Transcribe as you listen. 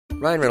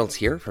Ryan Reynolds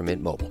here from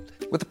Mint Mobile.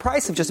 With the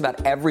price of just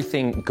about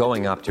everything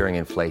going up during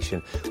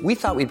inflation, we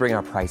thought we'd bring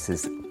our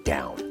prices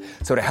down.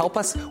 So to help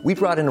us, we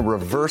brought in a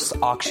reverse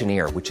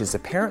auctioneer, which is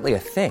apparently a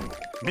thing.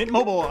 Mint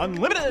Mobile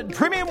Unlimited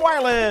Premium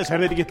Wireless. How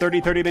to get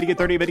 30, 30, bit to get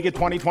 30, bit to get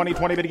 20, 20,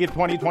 20, bit to get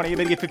 20, 20,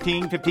 bit to get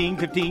 15, 15,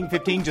 15,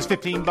 15, just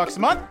 $15 a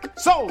month?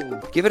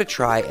 Sold! Give it a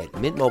try at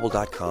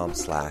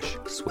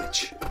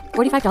mintmobile.com/switch.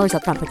 $45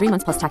 up front for 3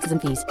 months plus taxes and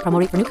fees. Promo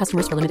rate for new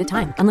customers for limited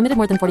time. Unlimited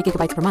more than 40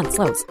 gigabytes per month.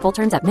 Slows full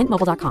terms at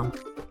mintmobile.com.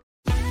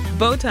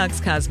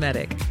 Botox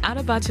Cosmetic, out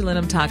of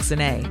botulinum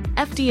toxin A,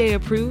 FDA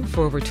approved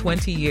for over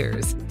 20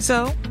 years.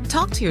 So,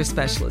 talk to your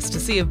specialist to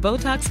see if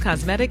Botox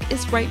Cosmetic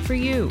is right for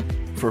you.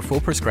 For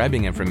full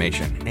prescribing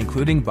information,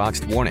 including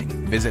boxed warning,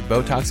 visit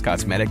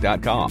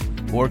BotoxCosmetic.com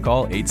or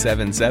call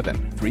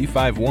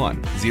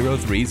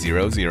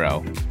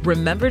 877-351-0300.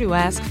 Remember to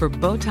ask for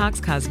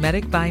Botox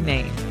Cosmetic by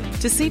name.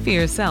 To see for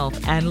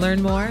yourself and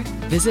learn more,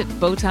 visit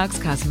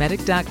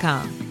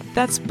BotoxCosmetic.com.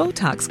 That's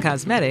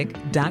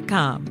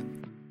BotoxCosmetic.com.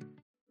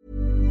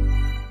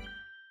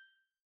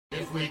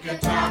 If we could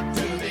talk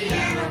to the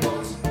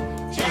animals,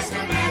 just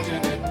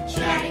imagine it.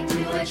 Chatting to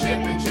a chip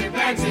and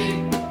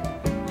chimpanzee.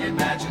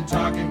 Imagine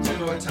talking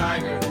to a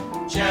tiger,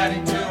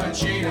 chatting to a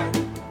cheetah.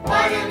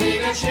 What a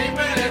neat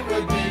achievement it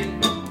would be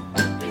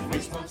if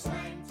we spoke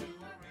slang to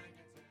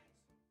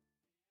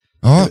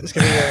orangutans.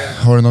 Ja,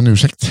 har du någon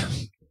ursäkt?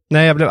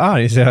 Nej, jag blev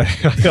arg så jag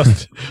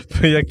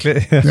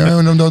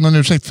undrar om du har någon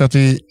ursäkt för att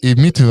i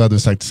mitt huvud hade du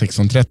sagt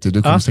 16.30,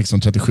 du kom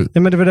 16.37.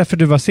 Ja, men det var därför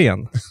du var sen.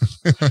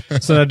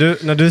 Så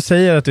när du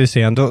säger att du är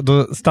sen,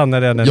 då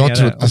stannar jag där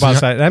nere och bara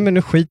säger, nej men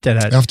nu skiter jag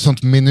det här. Jag har haft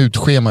sånt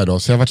minutschema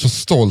idag, så jag har varit så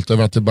stolt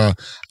över att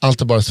allt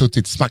har bara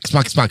suttit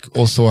smack,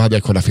 och så hade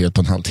jag kollat fel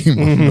på en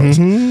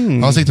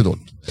halvtimme. Ja, så gick det då.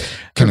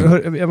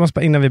 Jag måste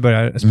bara, innan vi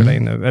börjar spela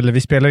in nu, eller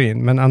vi spelar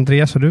in, men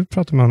Andreas, har du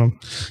pratat med honom?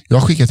 Jag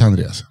har skickat till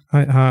Andreas.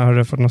 Har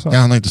du fått något svar? Ja,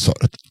 han har inte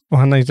svarat. Och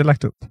han har inte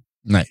lagt upp?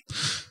 Nej.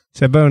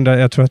 Så jag börjar undra,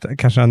 jag tror att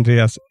kanske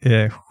Andreas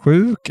är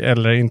sjuk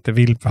eller inte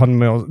vill ha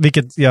med oss,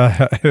 vilket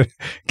jag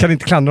kan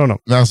inte klandra honom.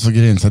 Alltså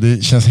grejen, så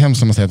det känns hemskt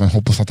som att säga att man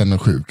hoppas att han är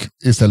sjuk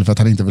istället för att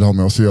han inte vill ha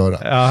med oss att göra.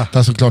 Ja. Det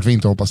är såklart vi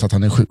inte hoppas att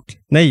han är sjuk.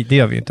 Nej, det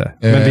gör vi inte.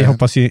 Men vi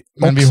hoppas ju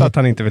också att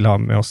han inte vill ha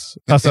med oss.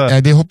 Alltså,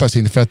 nej, det hoppas vi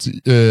inte för att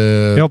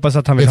vi hoppas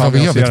att han vill ha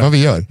med oss att göra. Vet vad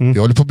vi gör? Vi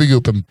håller på att bygga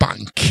upp en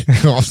bank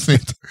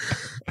avsnitt.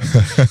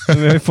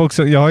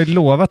 Jag har ju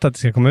lovat att det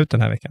ska komma ut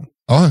den här veckan.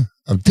 Ja,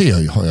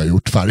 det har jag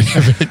gjort varje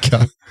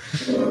vecka.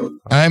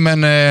 Nej,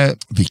 men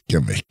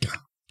vilken vecka.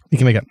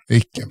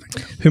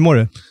 Hur mår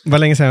du? Vad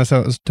länge sedan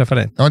jag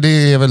träffade dig? Ja,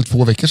 det är väl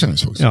 2 veckor sedan vi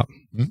sågs. Ja.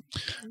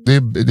 Det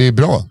är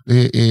bra.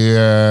 Det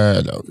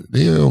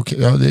är okej.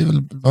 Ja, det är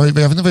väl, jag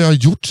vet inte vad jag har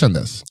gjort sedan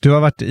dess. Du har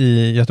varit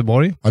i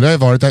Göteborg. Ja, det har jag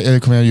varit.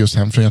 Jag kom just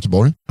hem från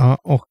Göteborg. Ja,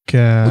 och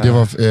det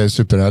var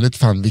superhärligt.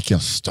 Fan, vilken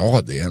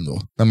stad det är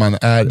ändå.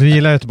 Du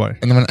gillar Göteborg?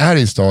 När man är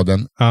i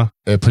staden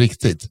på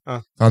riktigt.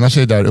 Ja. Annars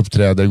är det där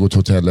uppträder, går till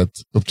hotellet,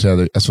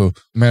 uppträder. Alltså,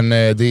 men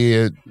det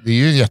är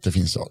ju en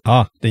jättefin stad.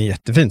 Ja, det är en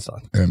jättefin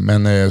stad.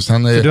 Men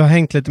sen... Så du har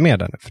hängt lite mer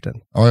där nu för den?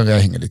 Ja, jag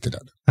hänger lite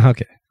där.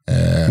 Okej.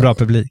 Bra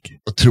publik.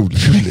 Otrolig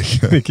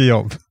publik. Mycket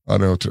jobb. Ja,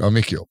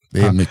 mycket jobb.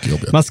 Det är mycket jobb.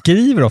 Man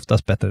skriver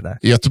oftast bättre där.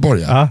 I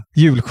Göteborg, ja.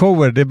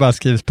 Julshower, det bara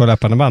skrivs på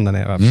löpande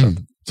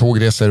banden.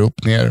 Tågresor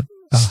upp, ner.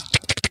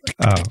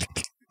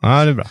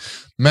 Ja, det är bra.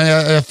 Men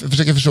jag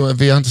försöker förstå,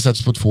 vi har inte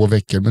setts på 2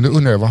 veckor, men då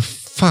undrar jag, vad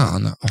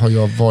fan har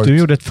jag varit... Du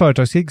gjorde ett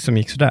företagsgig som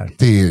gick sådär.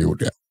 Det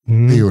gjorde jag.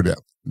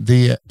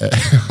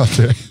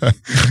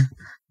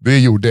 Det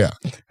gjorde jag.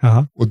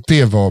 Aha. Och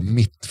det var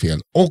mitt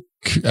fel.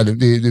 Eller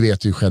du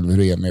vet ju själv hur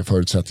det är med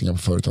förutsättningar på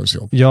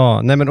företagsjobb.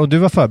 Ja, nej men och du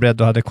var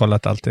förberedd och hade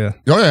kollat allt det.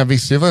 Ja, jag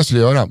visste vad jag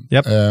skulle göra.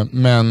 Yep.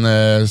 Men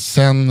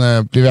sen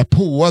blev jag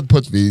påad på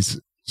ett vis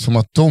som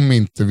att de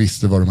inte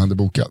visste vad de hade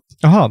bokat.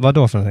 Jaha, vad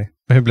då för någonting?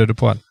 Hur blev du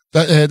påad?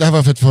 Det här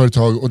var för ett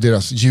företag och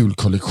deras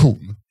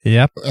julkollektion.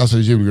 Yep. Alltså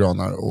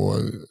julgranar och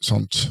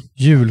sånt.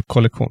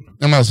 Julkollektion?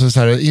 Ja, men alltså så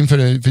här,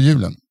 inför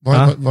julen.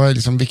 Vad är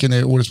liksom, vilken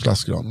är årets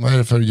plastgran? Vad är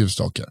det för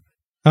ljusstakar?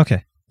 Okej.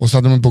 Okay. Och så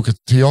hade man bokat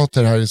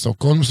teater här i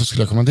Stockholm, så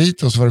skulle jag komma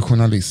dit och så var det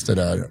journalister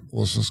där.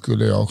 Och så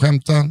skulle jag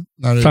skämta.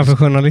 Framför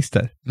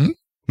journalister?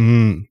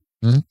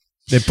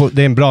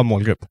 Det är en bra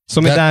målgrupp.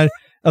 Som är där,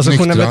 alltså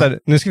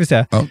nu ska vi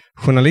säga,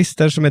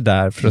 journalister som är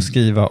där för att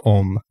skriva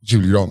om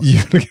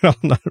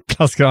julgranar,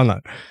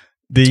 plastgranar.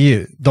 Det är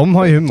ju, de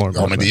har ju humor.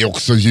 Ja, men det är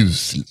också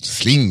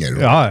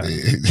ljusslingor och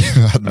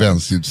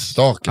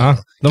adventsljusstakar. Ja.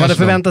 De hade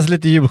förväntat sig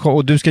lite julshow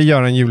och du ska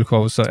göra en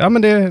julshow. Så, ja,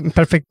 men det är en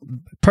perfekt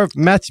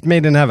match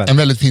made in heaven. En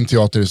väldigt fin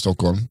teater i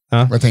Stockholm.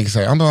 Ja. Och jag tänker så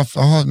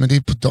här, men det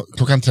är på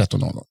klockan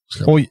 13.00.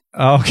 Oj,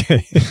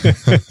 okej.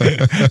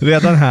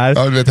 Redan här.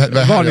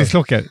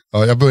 Varningsklockor.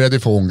 Ja, jag började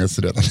få ångest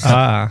redan.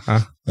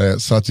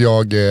 Så att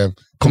jag...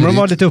 Kommer de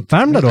vara lite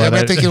uppvärmda då? Ja,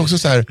 jag tänker också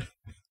så här,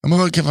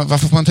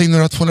 varför får man ta in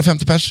några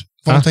 250 pers?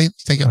 Man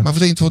får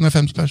ta in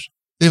 250 pers.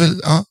 Det är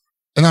väl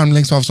en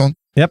armlängds avstånd.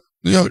 Yep.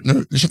 Nu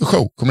kör vi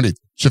show, kommer dit.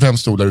 25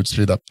 stolar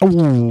utspridda.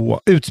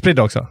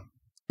 Utspridda också?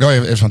 Ja,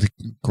 eftersom till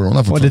corona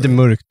fortfarande. Och lite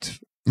mörkt.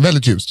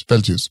 Väldigt ljust.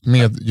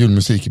 Med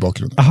julmusik i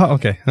bakgrunden. Aha,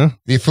 okej.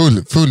 Det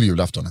är full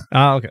julafton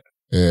här. Okej.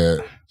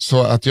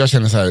 Så att jag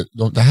känner så här,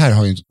 det här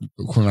har ju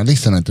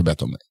journalisterna inte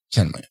bett om mig,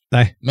 känner man ju.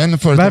 Nej. Men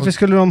varför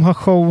skulle de ha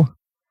show?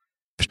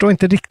 Förstår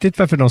inte riktigt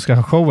varför de ska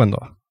ha showen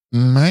då.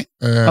 Nej.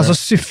 Alltså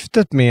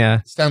syftet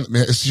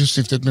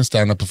med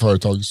stand-up på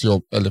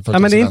företagsjobb eller ja,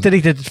 men det är inte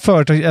riktigt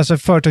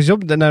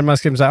företagsjobb när man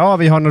skriver så här,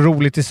 vi har något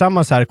roligt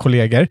tillsammans här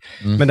kollegor.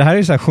 Men det här är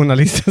ju så här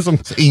journalister som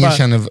så ingen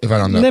känner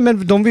varandra. Nej,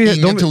 men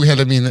ingen tog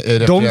heller min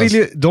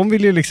referens. De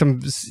vill ju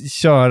liksom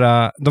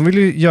de vill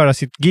ju göra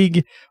sitt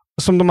gig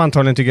som de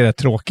antagligen tycker är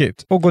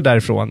tråkigt och gå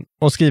därifrån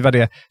och skriva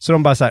det. Så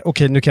de bara så här,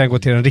 okej, nu kan jag gå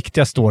till den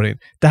riktiga storyn.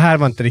 Det här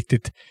var inte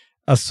riktigt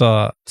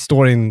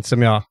storyn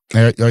som jag...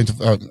 Nej,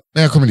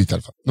 jag kommer dit i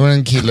alla fall. Då är det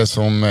en kille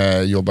som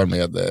jobbar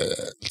med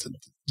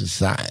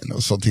design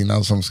och sånt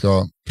innan, som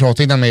ska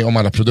prata innan mig om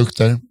alla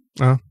produkter.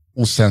 Ja.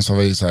 Och sen så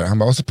var det så här, han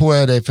bara, jag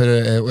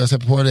ser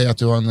på dig att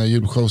du har en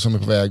julshow som är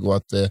på väg och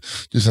att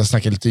du ska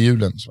snacka lite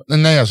julen. Så,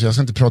 nej, alltså jag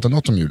ska inte prata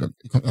något om julen.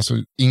 Alltså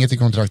inget i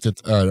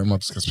kontraktet är om att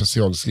det ska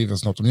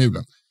specialskrivas något om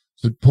julen.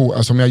 Så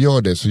alltså om jag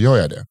gör det så gör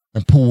jag det.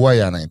 Men påa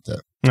gärna inte.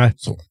 Nej.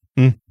 Så.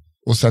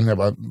 Och sen jag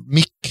bara,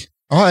 mick.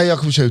 Ja, jag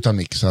kommer köra utan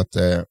mick, så att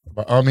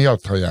men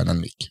jag tar gärna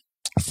en mick.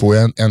 Får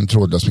jag en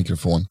trådlös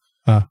mikrofon.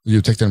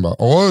 Ljudtekniken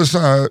bara, så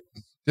här,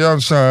 det är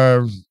en så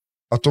här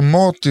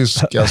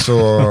automatisk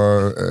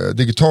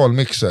digital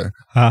mixer.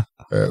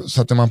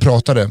 Så att när man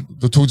pratade,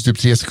 då tog det typ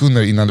 3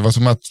 sekunder innan det var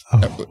som att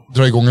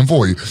dra igång en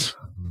Voi.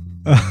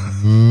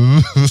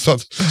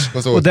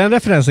 Och den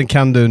referensen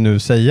kan du nu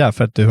säga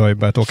för att du har ju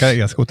börjat åka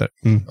elskoter.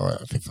 Ja,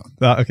 fick fan.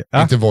 Ja,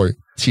 okay. Inte Voi,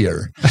 cheer.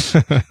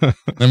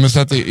 Nej, men så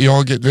att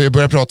jag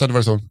började prata, det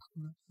var så.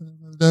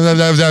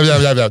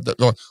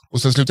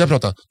 Och sen slutade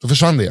jag prata, då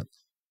försvann det igen.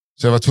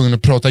 Så jag var tvungen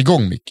att prata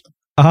igång micken.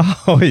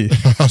 Oj.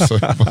 Alltså,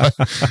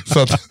 så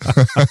att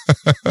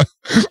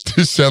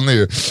du känner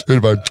ju hur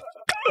det bara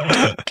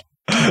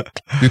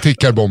det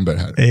tickar bomber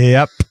här.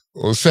 Japp.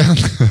 Och sen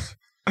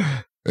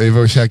jag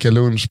var och käkade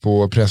lunch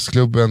på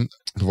Pressklubben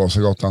på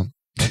Vasagatan.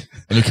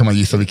 Nu kan man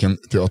gissa vilken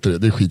teater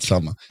det är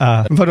skitsamma.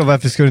 Vadå,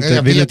 varför ska du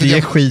inte, vill du inte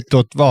ge skit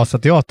åt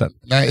Vasateatern?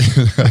 Nej.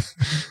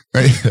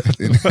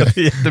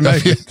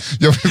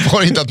 Jag vill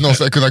bara inte att någon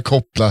ska kunna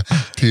koppla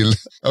till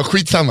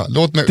skitsamma,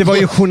 låt mig. Det var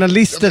ju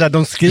journalister där,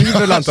 de skriver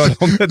väl antagligen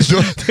om det.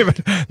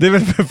 Det är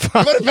väl för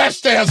fan. Det var det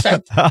värsta jag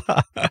sett.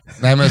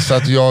 Nej, men så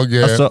att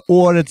jag alltså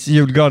årets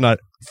julgranar,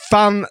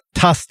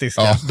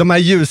 fantastiska. Ja. De här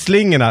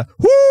ljusslingorna.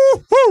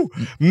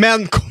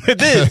 Men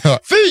komedi.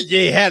 Fy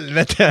i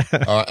helvete.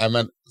 Ja,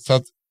 men så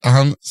att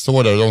han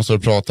står där och de står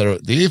och pratar och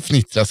det är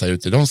fnittras här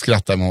ute, de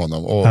skrattar med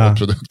honom och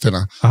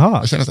produkterna. Aha.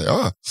 Jag känner så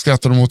här,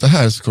 skrattar de åt det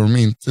här så kommer de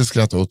inte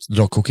skratta åt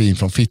dra kokain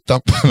från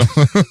fittan.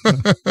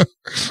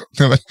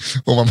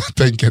 Om man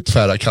tänker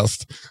tvära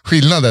kast.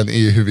 Skillnaden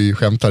i hur vi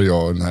skämtar,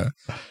 jag och den här.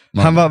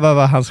 Vad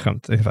var hans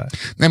skämt ungefär?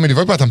 Nej, men det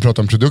var bara att han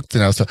pratade om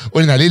produkterna alltså, och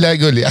den här lilla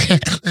gulliga.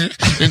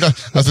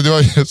 Alltså det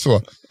var ju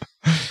så.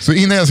 Så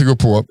innan jag ska gå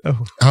på,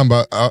 han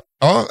bara,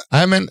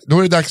 nej men då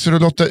är det dags för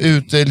att lotta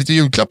ut lite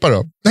julklappar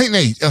då.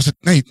 Nej,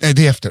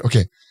 det är efter,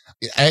 okej.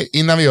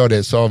 Innan vi gör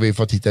det så har vi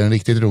fått hitta en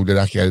riktigt rolig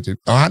rackare. Typ.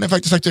 Ja, han är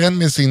faktiskt aktuell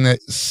med sin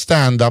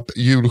stand-up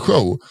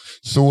julshow.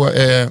 Så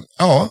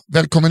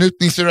välkommen ut,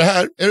 Nisse, är du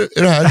här?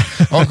 Är du här?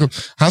 Ja,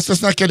 han ska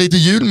snacka lite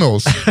jul med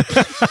oss.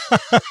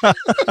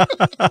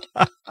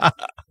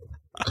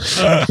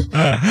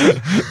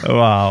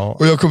 Wow.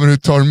 Och jag kommer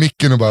ut, tar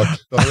micken och bara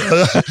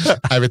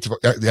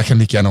jag kan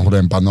lika gärna hålla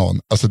en banan.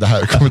 Alltså det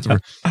här kommer inte.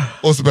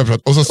 Och så börjar jag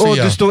prata. Och så ser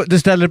jag. Du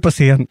ställer dig på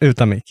scen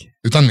utan mick.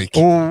 Utan mick.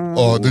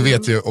 Och du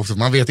vet ju också,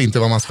 man vet inte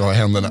vad man ska ha i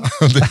händerna.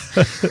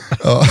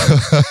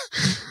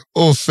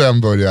 Och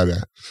sen börjar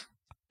det.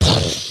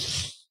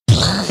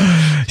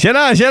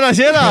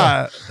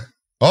 Tjena!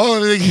 Ja,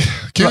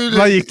 kul.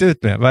 Vad gick du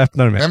ut med? Vad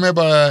öppnade du med? Nej, men jag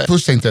bara,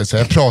 först tänkte jag så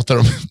här, jag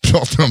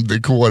pratar om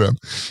dekoren.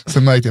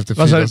 Sen märkte jag efter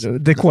 4. Vad sa du?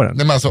 Dekoren?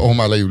 Nej, men alltså om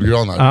alla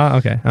julgranar.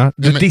 Okej.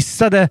 Du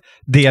dissade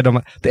det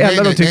enda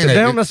de tyckte.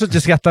 Det har man suttit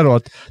och skrattat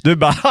åt. Du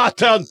bara,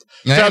 tönt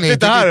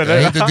inte här eller?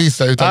 Nej, inte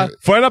dissa, utan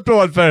får en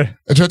applåd för...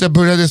 Jag tror att jag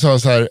började så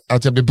här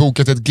att jag blev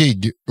bokat ett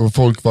gig och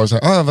folk var så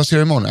här, vad ska jag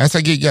göra imorgon? Jag ska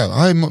gigga.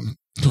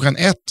 Klockan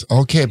 1,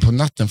 okej, på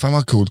natten, fan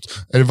vad coolt.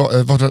 Är det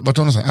vart var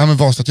någonstans? Men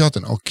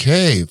Vasateatern,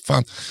 okej,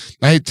 fan.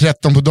 Nej,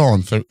 13 på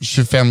dagen för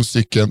 25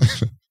 stycken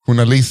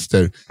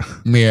journalister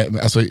med,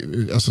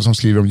 alltså som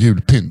skriver om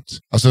julpynt.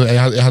 Alltså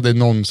jag hade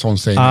någon sån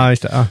sägning.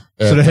 Just det.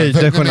 Så du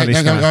höjde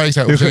journalisterna? Ja,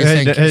 exakt. Du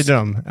höjde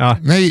dem? Ja.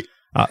 Nej.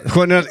 Ja,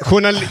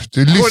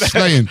 du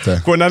lyssnar ju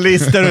inte.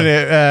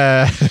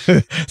 Journalister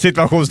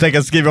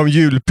situationstecken skriver om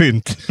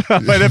julpynt.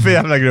 Vad är det för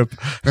jävla grupp?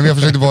 Men jag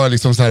försökte vara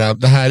liksom så här,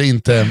 det här är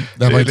inte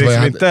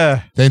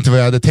vad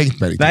jag hade tänkt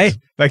mig riktigt.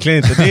 Nej, verkligen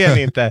inte. Det är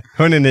ni inte.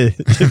 Hörrni ni,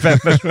 25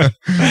 personer.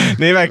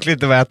 Ni är verkligen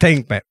inte vad jag har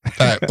tänkt mig.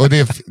 Nej, och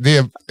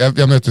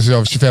jag möttes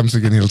av 25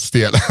 stycken helt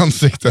stel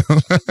ansikten.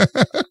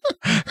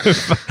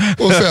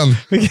 Och sen...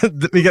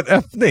 Vilken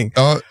öppning.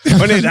 Ja.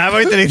 Hörrni, det här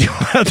var inte riktigt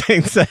vad jag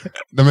tänkte sig.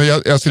 Nej, men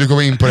jag skulle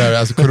komma in på det här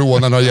alltså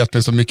coronan har gett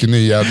mig så mycket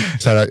nya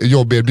så här,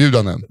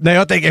 jobberbjudanden. När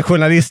jag tänker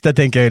journalister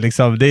tänker jag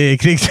liksom, det är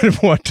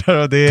krigsreporter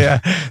och det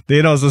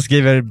är någon som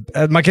skriver,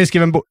 man kan ju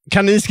skriva en bok.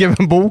 Kan ni skriva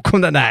en bok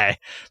om det? Nej.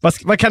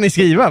 Vad kan ni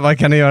skriva? Vad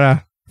kan ni göra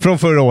från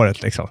förra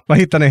året liksom? Vad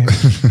hittar ni?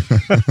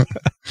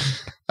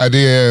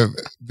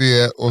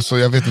 Det och så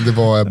jag vet inte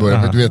vad jag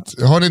börjar med. Du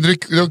vet, har ni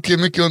druckit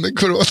mycket under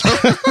corona?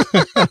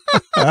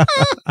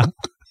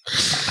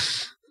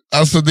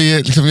 Alltså det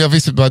är liksom, jag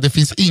visste bara, det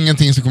finns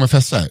ingenting som kommer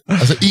fästa här.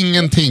 Alltså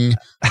ingenting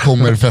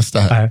kommer fästa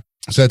här.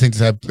 Så jag tänkte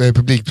så här,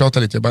 publikprata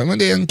lite. Jag bara, men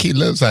det är en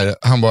kille så här,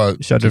 han bara...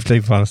 Körde du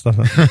flyg på nästan?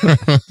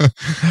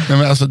 Nej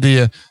men alltså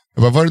det...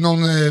 Jag bara, var det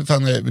någon,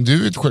 fan,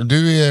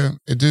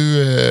 är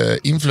du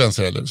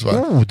influencer eller? Så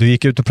bara, du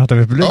gick ut och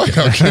pratade med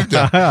publiken.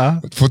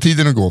 Ja. Få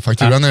tiden att gå,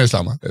 fakturan är det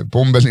samma.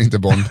 Bomb eller inte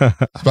bomb.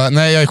 Så bara,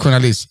 nej, jag är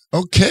journalist.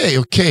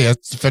 Okej,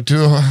 för du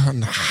har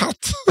en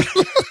hatt.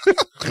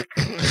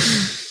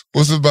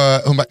 Och så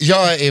bara, hon bara,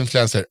 jag är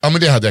influencer. Ja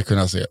men det hade jag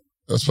kunnat se.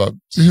 Och så bara,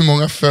 hur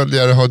många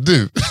följare har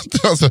du?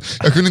 Alltså,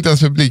 jag kunde inte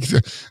ens publik.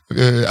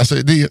 Alltså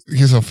det är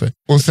Kristoffer.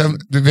 Och sen,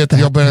 du vet,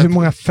 jag började... Hur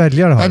många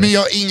följare har du? Nej, men jag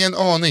har ingen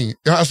aning.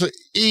 Jag har alltså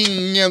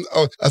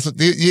alltså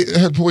det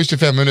höll på i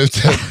 25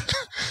 minuter.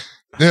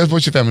 Det höll på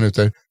i 25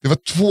 minuter. Det var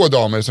 2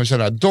 damer som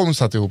kände att de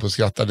satt ihop och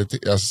skrattade.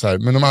 Alltså, så här,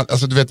 men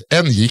alltså du vet,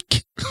 en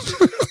gick.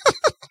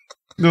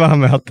 Det var han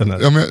med hatten där.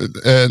 Ja, men,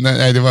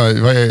 nej, det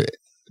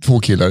var 2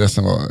 killar,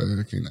 resten var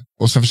kvinnor.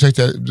 Och sen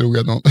drog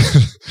jag någon.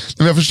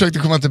 Men jag försökte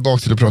komma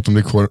tillbaka till att prata om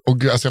dekor.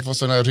 Och gud, alltså jag får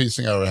sådana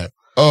rysningar av det här.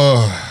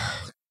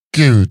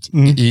 Gud,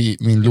 i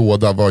min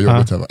låda var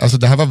jobbigt det var. Alltså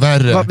det här var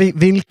värre.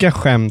 Vilka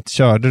skämt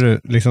körde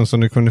du liksom som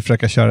du kunde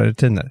försöka köra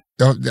rutiner?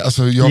 Ja,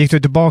 alltså gick du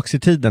tillbaka i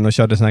tiden och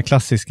körde såna här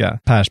klassiska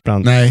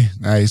Persbrandt?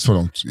 Nej, så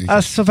långt.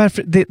 Alltså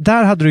varför?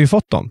 Där hade du ju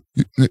fått dem.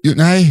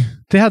 Nej.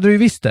 Det hade du ju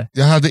visst det.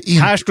 Jag hade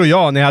inte... Här står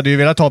jag, ni hade ju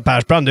velat ta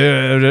Persbrandt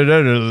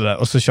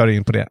och så kör du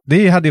in på det.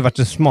 Det hade ju varit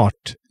en smart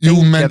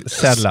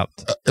sellout.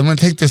 Men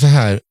tänk dig så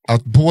här,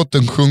 att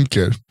båten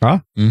sjunker. Ja,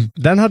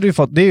 den hade du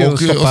fått. Det är ju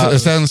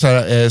och sen så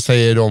här,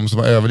 säger de som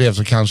har överlevt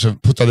så kanske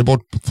puttade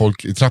bort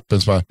folk i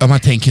trappen så bara, ja man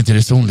tänker inte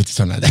resonligt i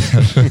sådana där.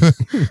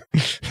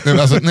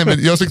 nej,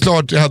 men jag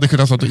såklart, jag hade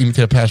kunnat stå och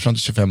imitera Persbrandt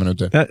i 25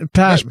 minuter. Ja,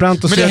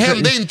 Persbrandt och men det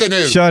hände inte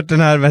nu! Kört den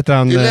här, vet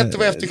han, det är lätt att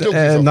vara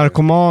efterklok,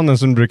 narkomanen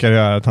som du brukar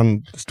göra, att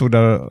han stod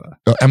där och...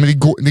 Ja, men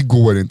det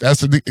går inte.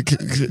 Alltså,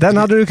 den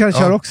hade du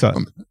kanske köra också.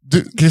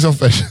 Du,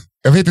 Kristoffer,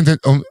 jag vet inte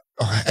om...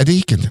 det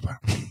gick inte bara.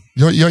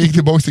 Jag gick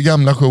tillbaka till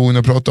gamla showen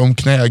och pratade om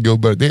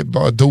knägubbar. Det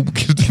bara dog.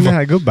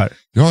 Knägubbar?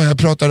 Ja, jag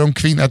pratade om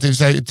kvinnor. Att det är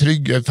så här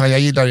trygg. Fan, jag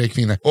gillar er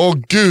kvinnor.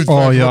 Gud.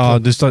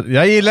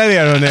 Jag gillar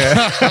er, hörni.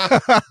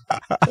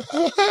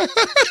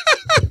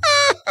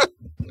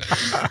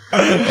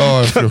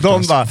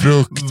 De bara,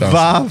 fruktansvärt.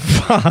 Vad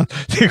fan,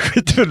 det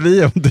skiter väl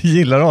vi om du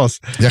gillar oss.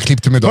 Jag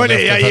klippte mig dagen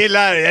efter. Jag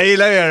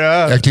gillar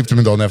er. Jag klippte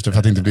mig dagen efter för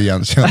att inte bli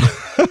igenkänd.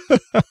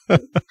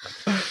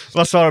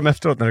 Vad sa de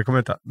efteråt när det kom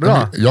ut?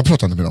 Bra. Jag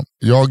pratade inte med dem.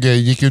 Jag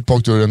gick ut på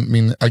dörren,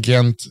 min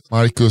agent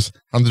Marcus,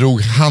 han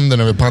drog handen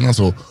över pannan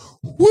så.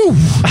 Woo!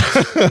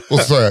 Och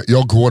så sa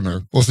jag går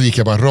nu. Och så gick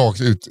jag bara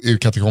rakt ut ur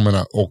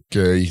katakomberna och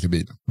gick till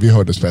bilen. Vi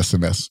hördes på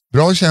sms.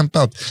 Bra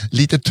kämpat.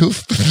 Lite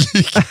tuff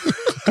publik.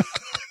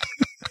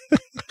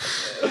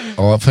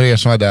 Ja, för er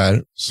som är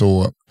där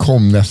så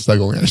kom nästa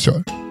gång jag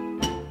kör.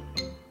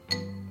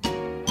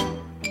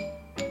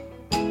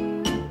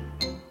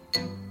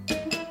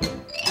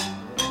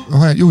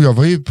 Jo, jag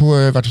var ju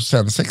vart hos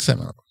Svensexa.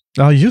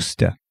 Ja, just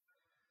det.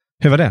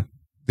 Hur var det?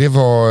 Vi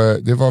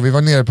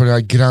var nere på det här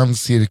Grand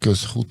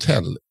Circus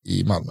Hotel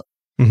i Malmö.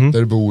 Där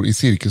du bor i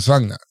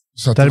cirkusvagnar.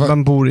 Så där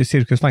man bor i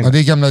cirkusvagnar?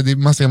 Ja, det är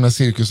massa gamla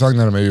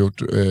cirkusvagnar de har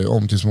gjort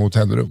om till små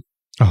hotellrum.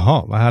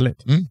 Jaha, vad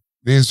härligt.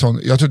 Det är en sån,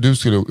 jag tror du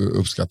skulle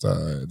uppskatta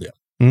det.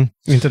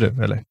 Inte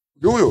du, eller?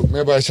 Jo, men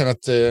jag bara känner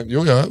att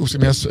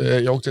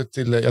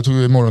jag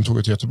tog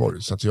morgontåget till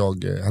Göteborg så att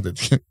jag hade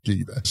ett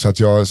gig där. Så att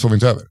jag sov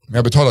inte över. Men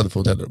jag betalade för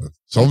hotellrummet.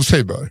 Som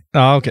sig bör.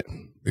 Ja, okej.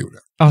 Det gjorde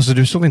jag. Alltså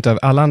du sov inte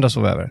över, alla andra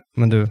sov över,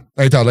 men du...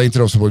 Nej, inte alla, inte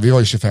de som bodde. Vi var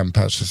ju 25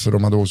 pers, så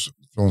de hade oss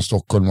från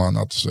Stockholm och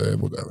annat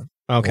bodde över.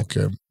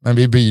 Okay. Men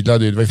vi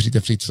bilade, det var ju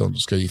lite fritt som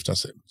ska gifta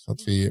sig. Så att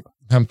vi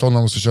hämtade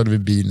honom och så körde vi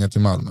bil ner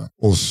till Malmö.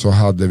 Och så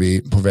hade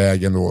vi på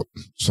vägen då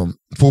som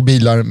 2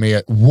 bilar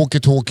med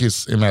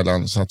walkie-talkies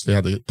emellan så att vi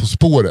hade på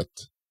spåret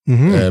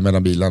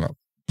mellan bilarna.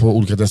 På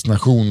olika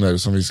destinationer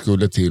som vi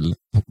skulle till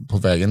på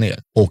vägen ner.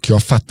 Och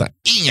jag fattar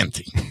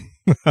ingenting.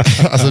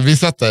 Alltså vi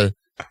satt där,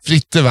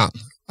 Fritte vann.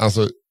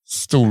 Alltså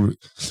stor.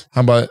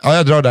 Han bara,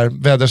 jag drar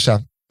där,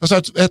 Vädersa. Vad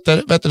sa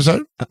du?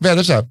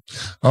 Vädersa.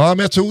 Ja, men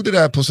jag tog det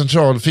där på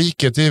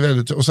centralfiket. Det är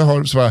väldigt, och så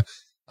har så bara,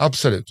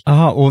 absolut.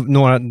 Aha, och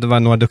det var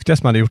några duktiga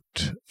som hade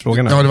gjort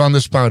frågorna? Ja, det var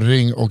Anders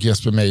Sparring och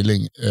Jesper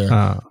Meiling.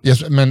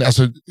 Men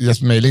alltså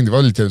Jesper Meiling, det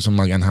var lite som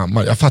Maggan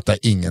Hammar. Jag fattar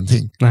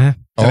ingenting. Nej,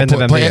 jag vet inte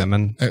vem det är,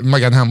 men...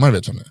 Maggan Hammar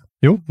vet du om det.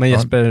 Jo, men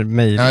Jesper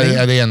Meiling.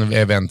 Ja, det är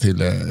en vän till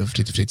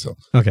Fritte Fritzson.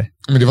 Okay.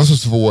 Men det var så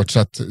svårt så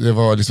att det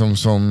var liksom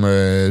som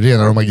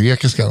rena roma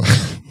grekiska.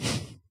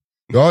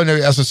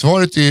 Ja, alltså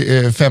svaret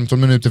är 15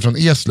 minuter från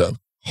Eslöv.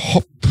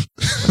 Hopp.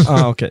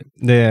 Okej.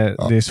 Det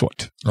är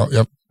svårt.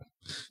 Ja,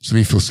 Så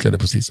vi fuskade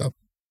på sista.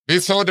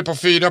 Vi sa det på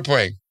 4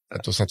 poäng.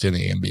 Att då satt jag ner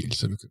i en bil.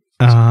 Så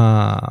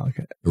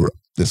Okay. Jo,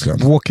 det ska jag.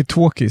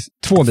 Walkie-talkies,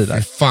 2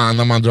 bilar. Fan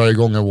när man drar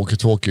igång en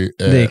walkie-talkie.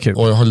 Det är kul.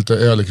 Och jag har lite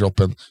öl i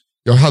kroppen.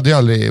 Jag hade ju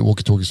aldrig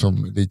walkie-talkie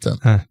som liten.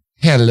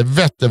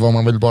 Helvete vad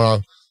man vill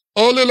bara...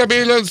 lilla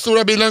bilen,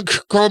 stora bilen,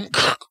 kom.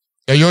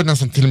 Jag gör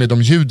nästan till och med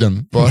de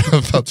ljuden. Bara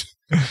för att...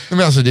 Men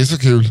alltså det är så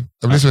kul.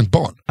 Jag blir som ett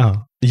barn.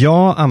 Ja.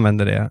 Jag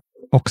använde det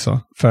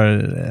också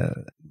för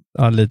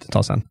lite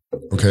tag sedan.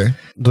 Okej.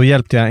 Då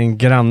hjälpte jag en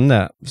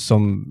granne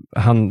som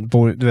han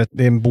bor, du vet,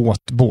 det är en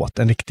båt,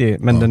 en riktig,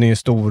 men den är ju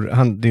stor,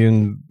 det är ju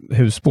en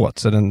husbåt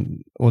så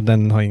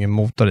den har ingen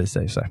motor i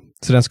sig så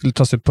den skulle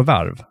tas ut på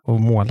varv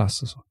och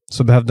målas och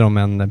så behövde de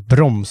en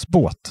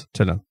bromsbåt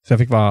tydligen. Så jag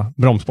fick vara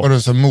bromsbåt. Och det är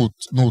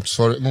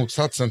så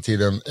motsatsen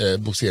till en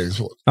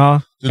boxeringsbåt.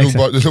 Ja,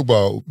 du låg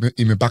bara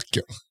i med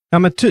backen. Ja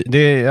men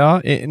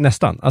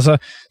nästan. Alltså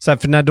så här,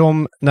 för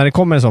när det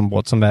kommer en sån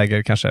båt som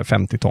väger kanske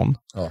 50 ton.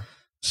 Ja.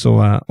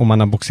 Så om man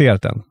har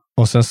boxerat den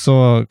och sen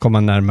så kommer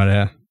man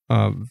närmare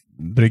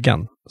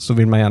bryggan så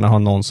vill man gärna ha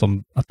någon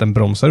som att den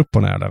bromsar upp på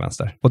den här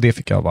vänster. Och det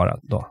fick jag vara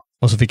då.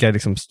 Och så fick jag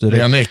liksom styra.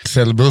 Det är en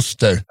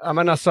Excel-buster. Ja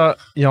men alltså,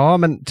 ja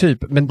men typ.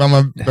 Men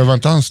man behöver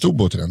inte ha en stor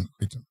båt i den.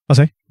 Vad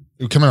säger?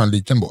 Då kan man ha en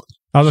liten båt.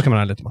 Ja, då kan man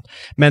ha en liten båt.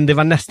 Men det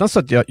var nästan så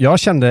att jag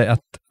kände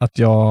att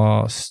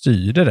jag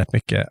styrde rätt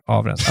mycket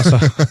av den. Alltså,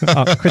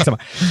 skitsamma.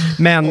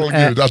 Men...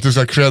 Gud, att du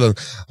ska credden.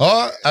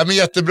 Ja, men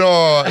jättebra.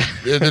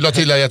 Du la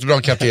till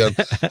jättebra kapten.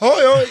 Ja,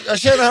 jag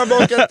känner här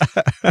bak.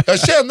 Jag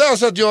känner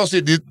alltså att jag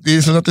sitter... Det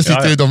är som att det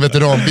sitter i de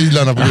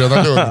veteranbilarna på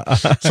Gröna Lund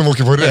som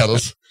åker på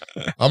räls.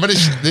 Ja, men det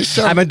känns...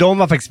 Nej, men de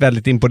var faktiskt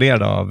väldigt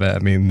imponerade av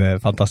min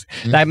fantasi.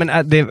 Nej,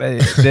 men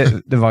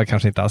det var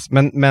kanske inte alls.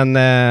 Men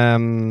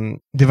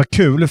det var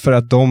kul för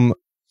att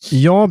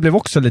jag blev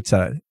också lite så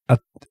här att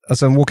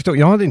alltså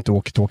jag hade inte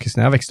walkie-talkies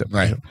när jag växte upp.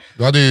 Nej,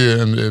 du hade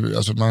ju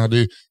man hade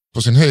ju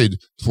på sin höjd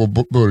 2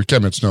 burkar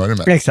med ett snöre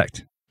med.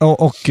 Exakt.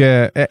 Och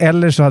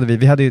eller så hade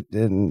vi hade ju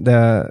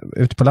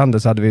ute på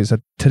landet så hade vi så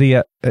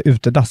 3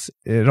 utedass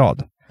i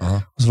rad.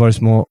 Och så var det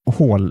små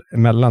hål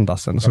mellan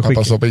dassen. Och så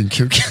pappa stoppade in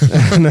kuk.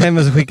 Nej,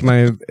 men så skickade man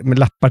ju med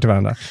lappar till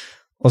varandra.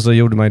 Och så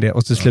gjorde man ju det.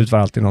 Och till slut var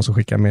det alltid någon som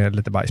skickade med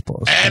lite bajs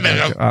på. Nej,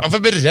 men varför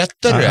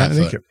berättar du det här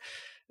för?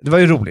 Det var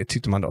ju roligt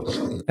tyckte man då.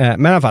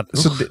 Men i alla fall.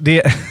 Så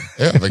det...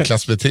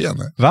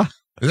 Överklassbeteende. Va?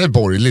 Det är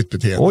borgerligt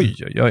beteende. Oj.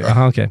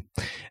 Aha, okej.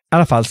 I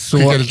alla fall så...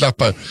 Skickade lite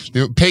lappar.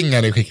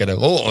 Pengar ni skickade.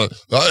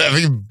 Jag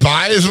fick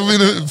bajs på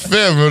min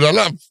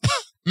 500-lapp.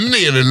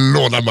 Ner i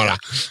lådan bara.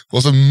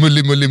 Och så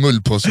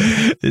mull på sig.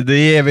 Det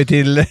ger vi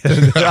till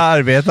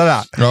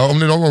arbetarna. Ja, om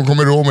ni någon gång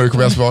kommer romer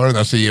kommer jag svara den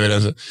här så ger vi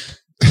den.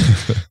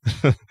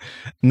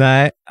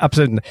 Nej,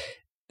 absolut inte.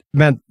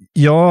 Men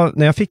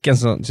när jag fick en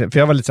sån, för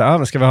jag var lite så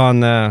här, ska vi ha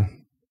en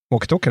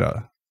walkie-talkie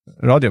då?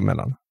 Radio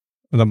mellan.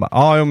 Och de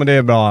bara, men det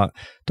är bra.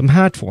 De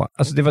här 2,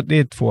 alltså det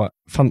är 2,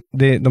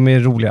 de är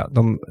roliga.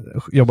 De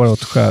jobbar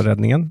åt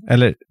sjöräddningen.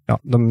 Eller,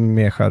 de är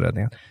med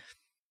sjöräddningen.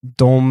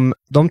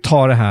 De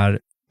tar det här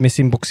med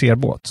sin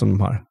boxerbåt som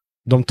de har.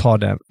 De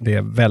tar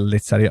det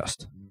väldigt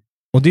seriöst.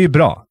 Och det är ju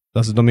bra.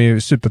 Alltså de är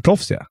ju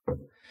superproffsiga.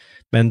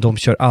 Men de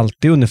kör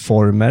alltid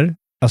uniformer.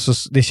 Alltså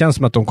det känns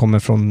som att de kommer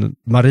från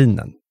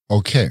marinen.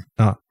 Okej.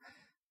 Ja.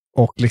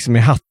 Och liksom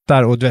med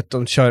hattar och du vet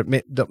de kör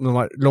med de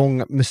har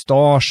långa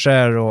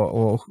mustascher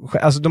och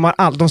alltså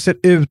de ser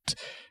ut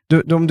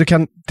du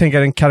kan tänka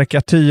dig en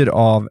karikatyr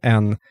av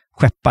en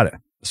skeppare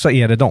så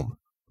är det de.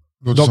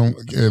 Låter som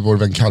vår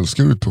vän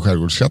Kallskur på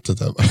skärgårdskattet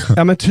här.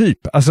 Ja men typ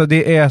alltså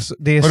det är alltså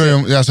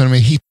de är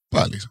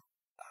hippa liksom.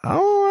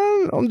 Ja,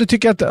 om du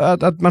tycker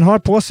att man har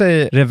på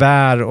sig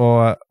revär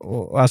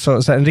och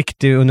alltså så här, en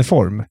riktig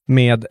uniform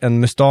med en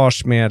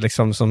mustasch med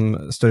liksom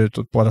som står ut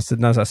åt båda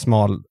sidorna så här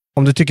smal.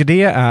 Om du tycker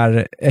det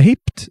är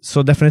hippt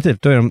så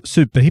definitivt, då är de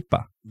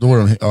superhippa. Då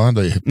är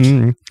det är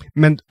hippt.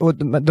 Men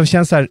de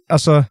känns så här,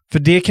 alltså, för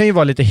det kan ju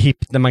vara lite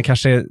hippt när man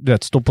kanske, du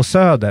vet, står på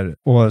Söder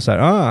och så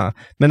här,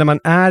 men när man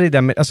är i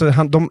den, alltså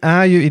de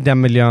är ju i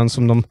den miljön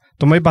som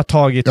de har ju bara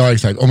tagit... Ja,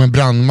 exakt. Om en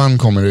brandman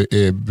kommer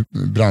i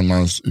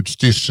brandmans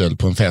utstyrsel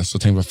på en fest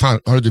och tänker, vad fan,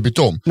 har du bytt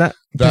om? Nej,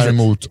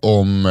 däremot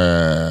om,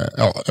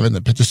 jag vet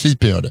inte, Peter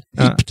Sipen gör det.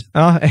 Hippt.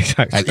 Ja,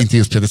 exakt. Nej, inte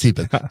just Peter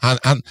Sipen.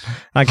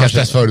 Han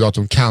kanske före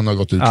datum kan ha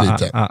gått ut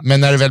lite.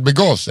 Men när det väl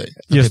begav sig,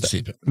 just Peter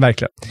Sipen,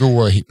 verkligen.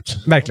 Då är hippt.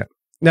 Verkligen.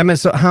 Nej, men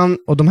så han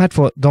och de här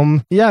 2,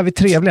 de är jävligt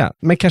trevliga.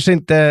 Men kanske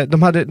inte,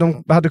 de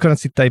hade kunnat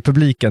sitta i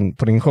publiken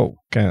på din show,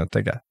 kan jag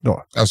tänka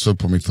då. Alltså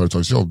på mitt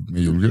företagsjobb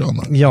med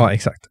julgranar. Ja,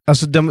 exakt.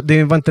 Alltså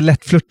det var inte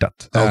lättflirtat.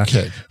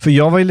 Okay. För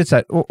jag var ju lite så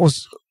här,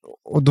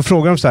 och då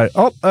frågade de så här,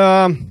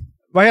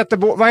 vad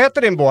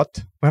heter din båt?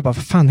 Och jag bara,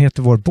 vad fan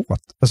heter vår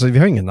båt? Alltså vi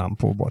har ingen namn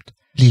på vår båt.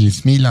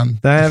 Lillsmilan.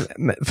 Nej,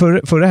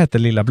 förra hette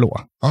Lilla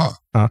Blå.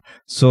 Ja,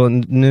 så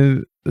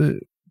nu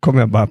kommer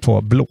jag bara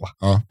på Blå.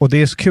 Och det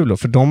är så kul då,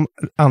 för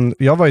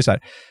jag var ju så här,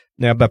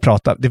 när jag började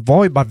prata, det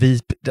var ju bara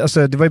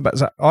alltså det var ju bara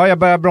så här, jag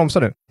börjar bromsa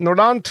nu.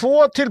 Norrland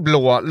 2 till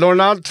Blå,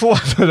 Norrland 2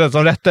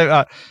 som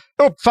rätte.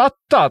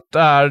 uppfattat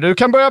där. Du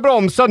kan börja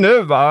bromsa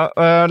nu, va?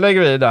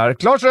 Lägger vi där.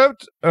 Klart slut.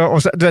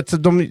 Och så, du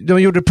vet, de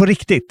gjorde det på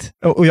riktigt.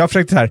 Och jag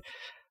försökte så här,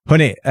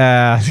 hörni,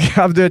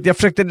 jag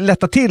försökte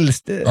lätta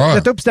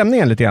upp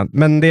stämningen lite grann.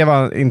 Men det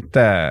var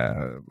inte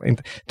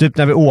typ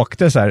när vi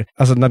åkte så här,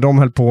 alltså när de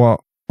höll på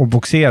att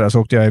boxera så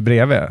åkte jag i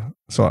bredvid.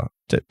 Så,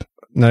 typ.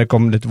 När det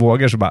kom lite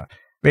vågor så bara,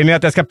 vill ni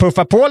att jag ska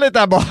puffa på lite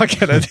där bak?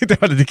 Det tyckte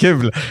jag var lite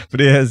kul. För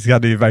det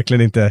hade ju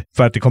verkligen inte,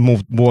 för att det kom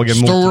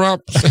vågor mot... Store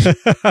up!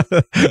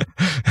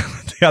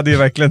 Det hade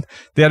varit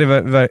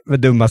det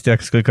dummaste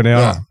jag skulle kunna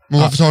göra. Ja. Men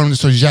varför tar de det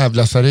så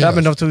jävla seriöst? Ja,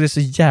 men de tog det så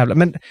jävla...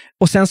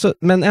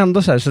 Men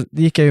ändå så här, så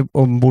gick jag ju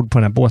ombord på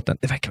den här båten.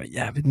 Det verkar vara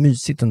jävligt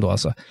mysigt ändå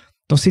alltså.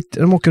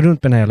 De åker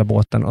runt med den här jävla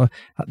båten och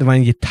det var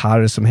en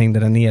gitarr som hängde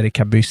där nere i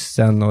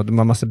kabyssen och de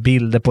har massa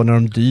bilder på när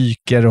de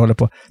dyker och håller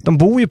på. De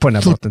bor ju på den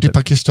här båten. 40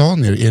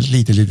 pakistanier i ett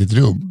litet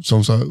rum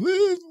som sa water.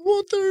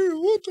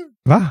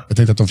 Va? Jag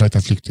tänkte att de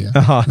fraktar flyktingar.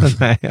 Jaha,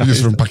 nej.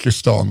 Just från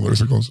Pakistan var det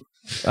så konstigt.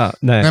 Ja,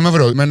 nej. Nej, men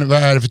vadå? Men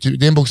vad är det för typ?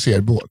 Det är en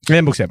boxerbåt. Det är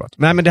en boxerbåt.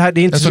 Nej, men det är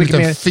inte så mycket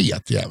mer...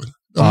 fet jävel.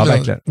 Ja,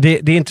 verkligen. Det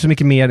är inte så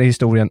mycket mer i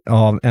historien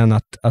av än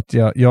att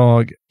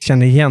jag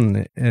känner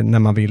igen när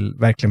man vill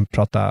verkligen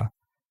prata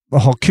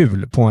och ha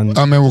kul på en...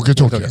 Ja, men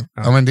walkie-talkie.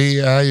 Ja, men det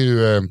är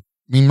ju...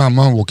 min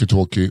mamma har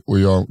walkie-talkie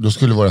och då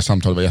skulle våra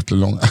samtal vara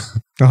jättelånga.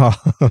 Jaha.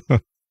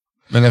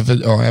 Men jag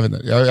vet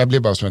inte. Jag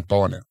blev bara som ett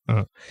barn.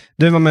 Ja.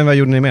 Du, vad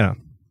gjorde ni med då?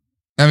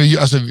 Nej, men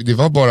alltså, det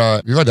var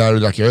bara... Vi var där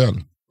och drack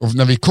öl. Och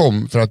när vi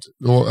kom, för att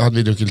då hade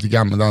vi druckit lite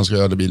gammaldanska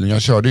öl i bilen.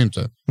 Jag körde ju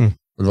inte.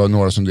 Och det var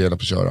några som delade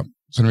på att köra.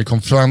 Så när vi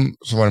kom fram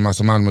så var det en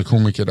massa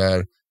Malmö-komiker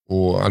där.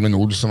 Och Albin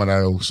Olsson var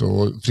där också.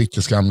 Och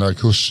Frittes gamla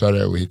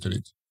kursare och hit och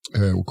dit.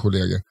 Och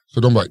kollegor. Så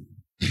de bara,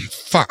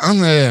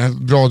 fan,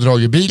 bra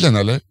drag i bilen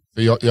eller?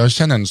 För jag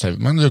känner ändå såhär,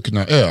 man druckit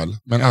några öl.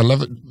 Men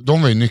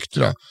de var ju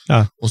nyktra.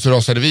 Ja. Och så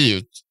rasade vi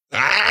ut.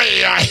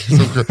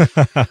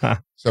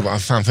 Så jag bara,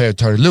 fan, får jag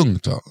ta det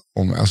lugnt då?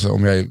 Om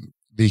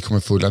vi kommer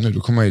fulla nu,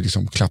 då kommer jag ju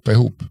liksom klappa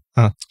ihop.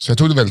 Ja. Så jag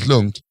tog det väldigt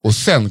lugnt. Och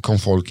sen kom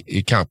folk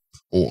i kapp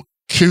och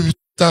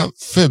kuta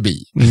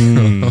förbi.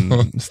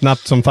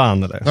 Snabbt som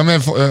fan eller? Ja,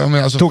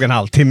 men alltså, tog en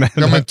halvtimme.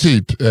 Ja, men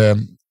typ.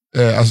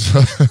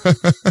 Alltså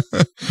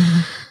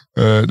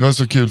det var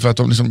så kul för att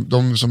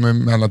de som är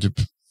mellan typ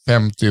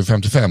 50 och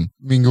 55,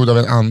 min goda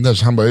vän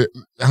Anders,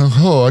 han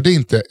hörde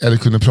inte eller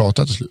kunde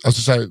prata till slut.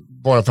 Alltså så här,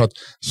 bara för att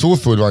så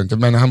full var inte,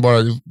 men han bara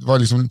var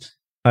liksom...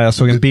 Ja, jag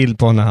såg en bild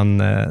på när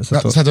han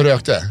satt och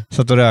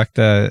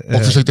rökte.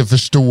 Och försökte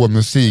förstå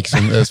musik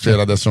som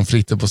spelades från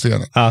Fritte på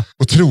scenen. Ja.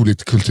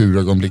 Otroligt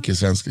kulturögonblick i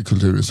svensk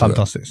kultur.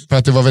 Fantastiskt. För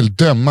att det var väldigt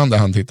dömande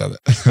han tittade.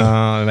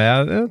 Ja, men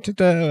jag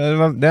tyckte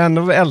det är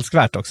ändå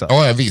älskvärt också.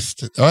 Ja,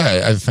 visst.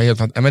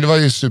 Men det var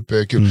ju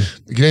superkul.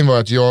 Grejen var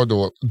att jag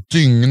då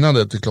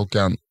dygnade till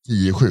klockan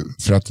 10:07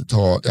 för att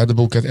jag hade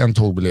bokat en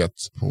tågbiljett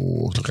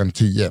på klockan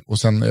 10 och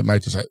sen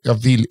märkte jag så här, jag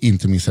vill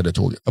inte missa det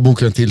tåget. Jag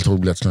bokade en till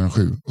tågbiljett klockan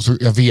 7 och så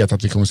jag vet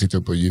att vi kommer sitta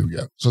uppe och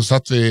ljuga. Så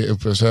satt vi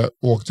uppe, så jag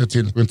åkte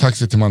till en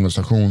taxi till Malmö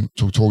station,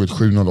 tog tåget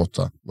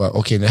 7:08.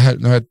 Okej, nu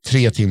har jag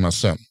 3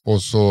 timmars sömn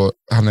och så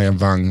hamnade jag i en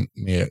vagn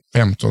med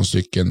 15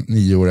 stycken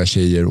 9-åriga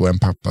tjejer och en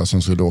pappa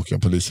som skulle åka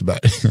på Liseberg.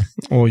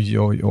 Oj.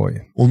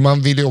 Och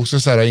man vill ju också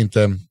säga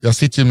inte, jag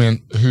sitter ju med en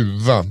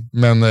huva,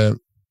 men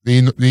det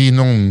är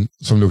någon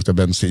som luktar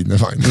bensin i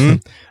vagnen.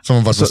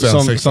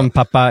 Som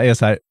pappa är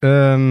så här.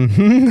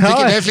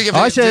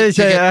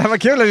 Tjej,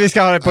 vad kul att vi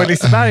ska ha det på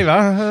Liseberg,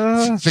 va?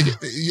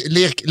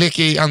 Lek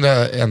i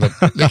andra änden.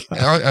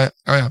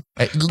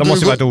 De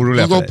måste varit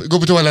oroliga för dig. Gå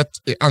på toalett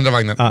i andra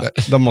vagnen. Ja,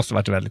 de måste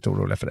varit väldigt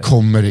oroliga för dig.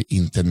 Kommer det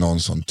inte någon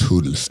som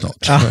tull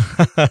snart?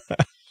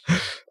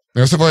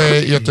 Men så var jag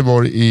i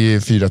Göteborg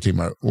i 4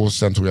 timmar och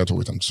sen tog jag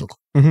tåget hem till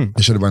Stockholm.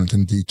 Jag körde bara en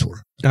liten detour.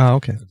 Ja,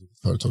 okej.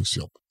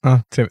 Företagsjobb.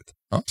 Ja, trevligt.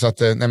 Ja, så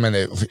att,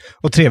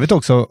 och trevligt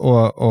också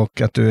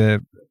och att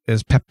du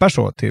peppar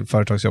så till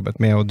företagsjobbet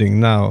med att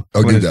dygna. Och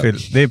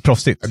det är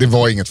proffsigt. Ja, det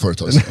var inget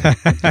företagsjobb.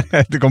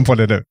 Du kom på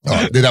det nu. Ja,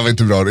 det där var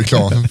inte bra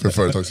reklam för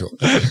företagsjobb.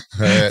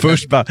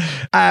 Först bara,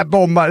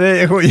 bombar,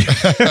 det är skit.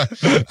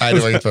 Nej, det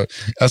var inte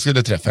jag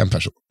skulle träffa en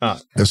person.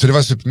 Ja. Så det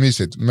var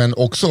supermysigt. Men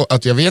också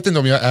att jag vet inte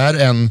om jag är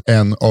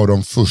en av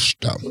de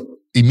första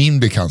i min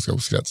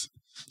bekantskapskrets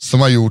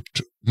som har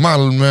gjort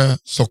Malmö,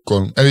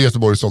 Stockholm, eller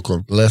Göteborg,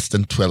 Stockholm, less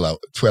than 12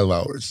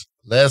 hours.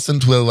 Less than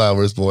 12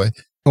 hours, boy.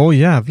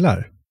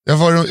 Jävlar. Jag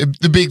var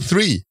the big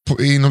 3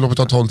 inom loppet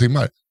av 12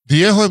 timmar.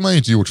 Det har man ju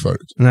inte gjort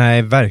förut.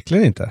 Nej,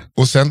 verkligen inte.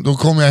 Och sen, då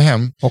kom jag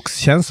hem. Och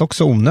känns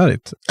också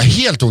onödigt.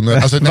 Helt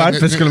onödigt. Alltså,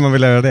 varför skulle man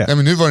vilja göra det? Nej,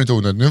 men nu var det inte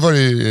onödigt. Nu var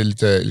det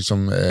lite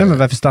liksom... Nej, men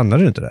varför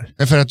stannade du inte där?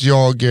 Nej, för att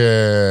jag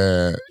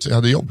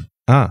hade jobb.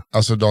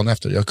 Alltså dagen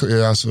efter. Jag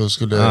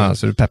skulle...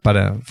 så du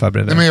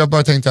förberedde? Nej, men jag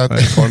bara tänkte att...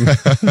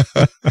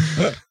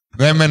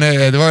 Nej, men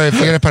det var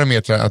flera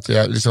parametrar att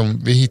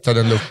vi hittade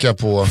en lucka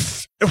på...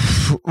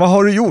 Vad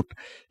har du gjort?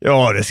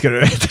 Ja, det ska du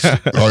veta.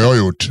 Ja, jag har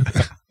gjort.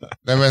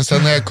 Nej, men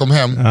sen när jag kom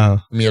hem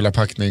med hela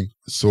packning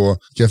så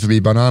gick jag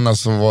förbi Banana,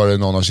 så var det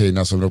någon av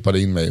tjejerna som ropade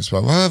in mig. Så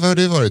bara, vad har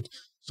det varit?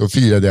 så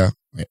firade jag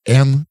med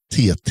en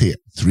TT,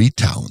 3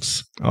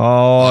 Towns.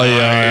 Oj,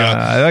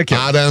 okay.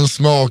 Ja, den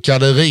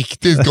smakade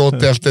riktigt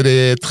gott efter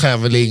det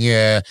traveling.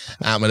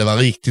 Men det var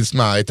riktigt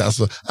smarrigt.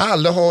 Alltså,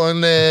 alla har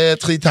en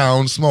 3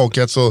 Towns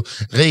smakat så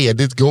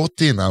redigt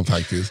gott innan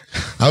faktiskt.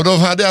 Ja, de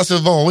hade alltså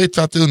varit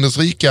för att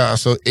understryka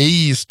alltså,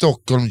 i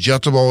Stockholm,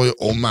 Göteborg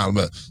och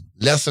Malmö.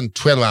 Less than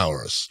 12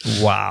 hours.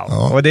 Wow.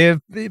 Ja. Och det är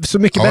så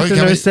mycket bättre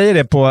när du säger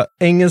det på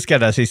engelska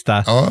där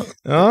sista.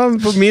 Ja,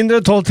 på mindre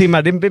än 12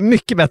 timmar. Det är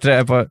mycket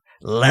bättre på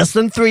less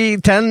than 10.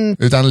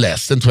 Utan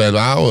less than 12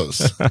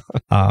 hours.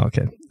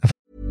 Okay.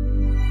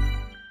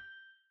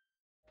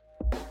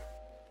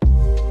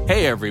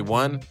 Hey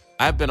everyone,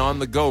 I've been on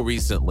the go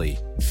recently.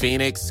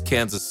 Phoenix,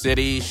 Kansas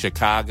City,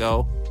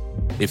 Chicago.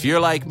 If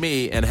you're like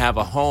me and have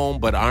a home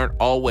but aren't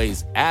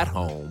always at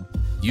home,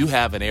 you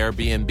have an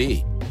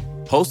Airbnb.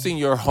 Hosting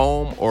your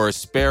home or a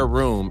spare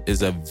room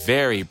is a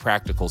very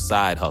practical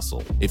side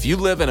hustle. If you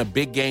live in a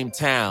big game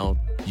town,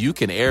 you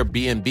can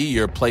Airbnb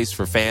your place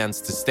for fans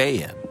to stay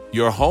in.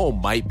 Your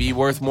home might be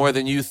worth more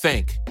than you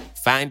think.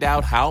 Find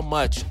out how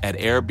much at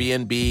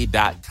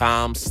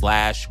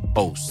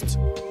airbnb.com/host.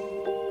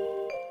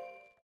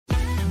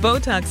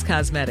 Botox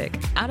Cosmetic,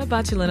 out of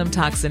botulinum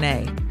toxin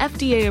A,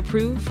 FDA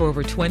approved for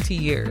over 20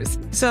 years.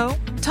 So,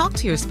 talk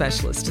to your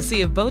specialist to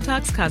see if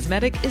Botox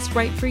Cosmetic is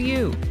right for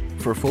you.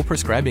 For full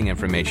prescribing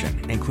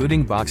information,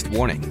 including boxed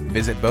warning,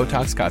 visit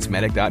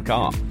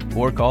BotoxCosmetic.com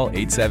or call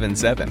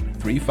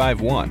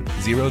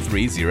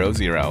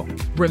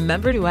 877-351-0300.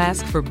 Remember to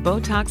ask for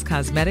Botox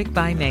Cosmetic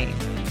by name.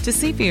 To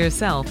see for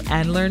yourself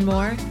and learn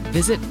more,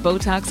 visit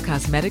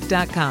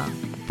BotoxCosmetic.com.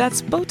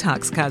 That's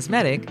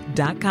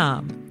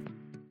BotoxCosmetic.com.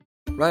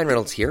 Ryan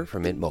Reynolds here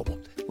from Mint Mobile.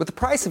 With the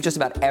price of just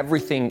about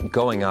everything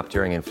going up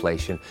during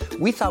inflation,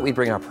 we thought we'd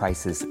bring our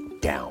prices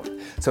down.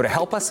 So to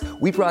help us,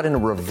 we brought in a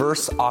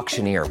reverse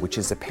auctioneer, which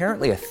is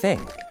apparently a thing.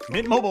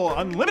 Mint Mobile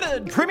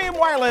Unlimited Premium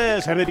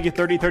Wireless. How to get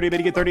 30, 30, bit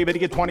to get 30, bit to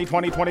get 20,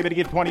 20, 20, bit to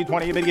get 20,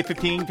 20, bit to get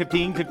 15,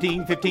 15,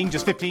 15, 15,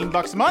 just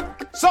 $15 a month?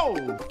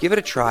 Sold! Give it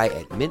a try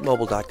at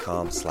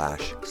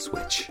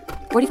mintmobile.com/switch.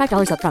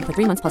 $45 up front for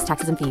 3 months plus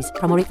taxes and fees.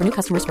 Promo rate for new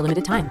customers for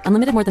limited time.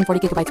 Unlimited more than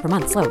 40 gigabytes per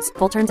month. Slows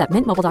full terms at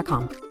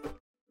mintmobile.com.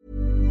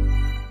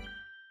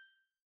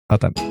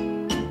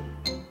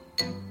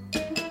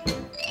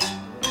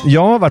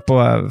 Jag har varit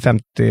på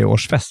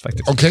 50-årsfest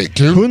faktiskt. Okej,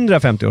 kul.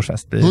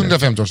 150-årsfest.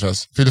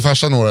 150-årsfest. Fyller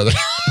farsan några där?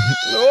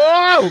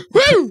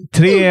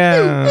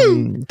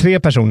 Tre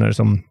personer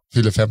som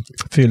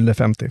fyllde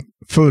 50.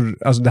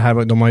 Alltså det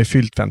här, de har ju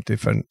fyllt 50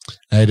 för...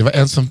 Nej, det var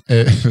en som...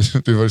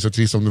 det var så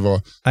trist om det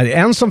var... Nej, det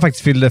är en som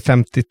faktiskt fyllde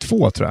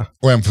 52 tror jag.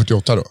 Och en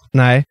 48 då?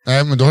 Nej.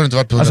 Nej, men då har det inte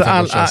varit på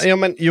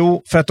 150-årsfest.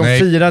 Jo, för att de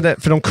firade...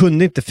 För de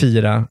kunde inte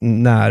fira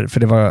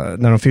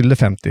när de fyllde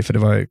 50, för det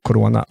var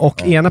corona.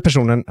 Och ena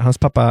personen, hans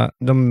pappa,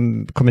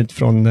 de kom hit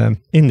från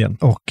Indien.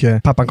 Och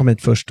pappan kom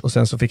hit först och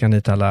sen så fick han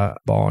hit alla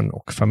barn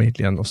och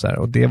familjen och så här.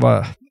 Och det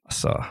var...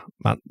 Alltså,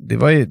 det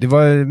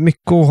var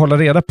mycket att hålla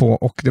reda på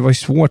och det var ju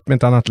svårt med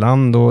ett annat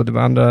land och det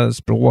var andra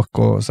språk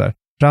och så här.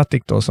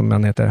 Pratik då, som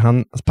han heter,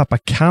 hans pappa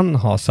kan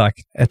ha sagt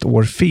ett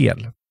år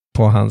fel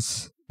på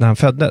när han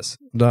föddes.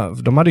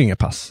 De hade ju inga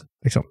pass.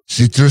 Liksom.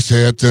 Sitter du och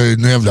säger att det är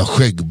en jävla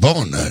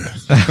skäggbarn här?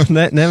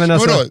 nej, men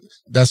alltså... Vadå?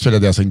 Där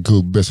spelade jag en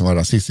gubbe som var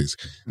rasistisk.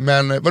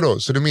 Men vadå?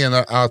 Så du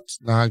menar att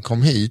när han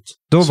kom hit...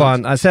 Då var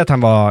han, säg att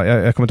han var,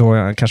 jag kommer inte ihåg,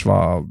 han kanske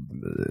var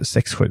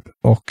 6-7.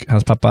 Och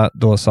hans pappa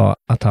då sa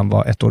att han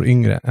var 1 år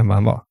yngre än vad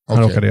han var. Han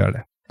råkade göra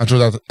det. Han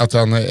trodde att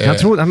han... Han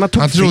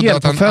trodde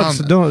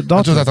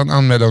att han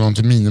anmälde honom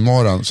till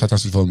minimaran så att han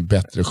skulle få en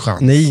bättre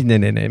chans. Nej.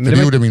 Men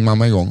det gjorde min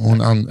mamma en gång. Hon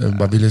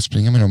bara ville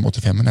springa med de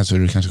 85-orna så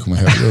du kanske kommer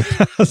högre upp.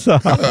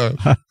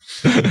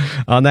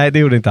 Ja, nej, det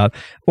gjorde inte han.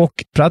 Och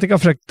Pratik har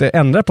försökt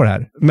ändra på det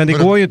här. Men det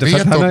går ju inte, för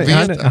att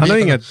han har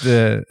inget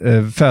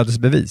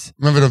födelsebevis.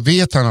 Men vadå,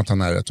 vet han att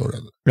han är 1 år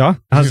äldre? Ja,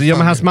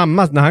 men hans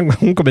mamma, när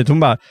hon kom hit, hon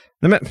bara...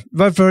 Nej, men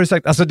varför har du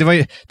sagt... Alltså det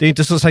är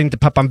inte så att inte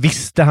pappan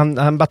visste,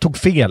 han bara tog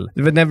fel.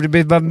 Det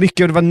var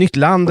mycket, och det var ett nytt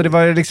land och det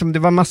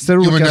var massor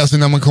olika... Jo, men alltså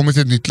när man kommer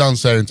till ett nytt land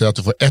så är det inte att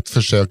du får ett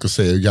försök att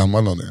säga hur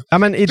gammal någon är. Ja,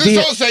 men du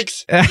sa 6!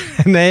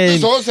 Nej,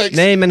 du sa 6!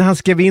 Nej, men han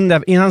skrev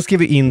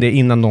in det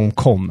innan de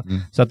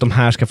kom. Så att de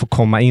här ska få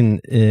komma in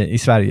i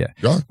Sverige.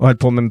 Ja. Och höll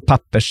på med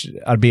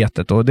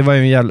pappersarbetet. Och det var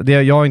ju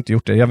jag har inte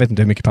gjort det. Jag vet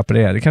inte hur mycket papper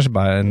det är. Det kanske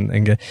bara är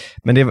en grej.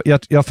 Men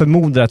jag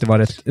förmodar att det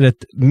var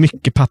rätt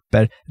mycket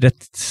papper. Rätt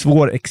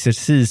svår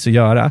exercis att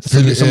göra.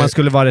 Som man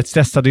skulle vara rätt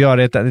stressad att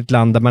göra i ett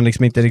land där man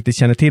liksom inte riktigt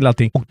känner till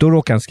allting. Och då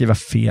råkar han skriva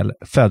fel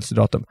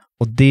födelsedatum.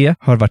 Och det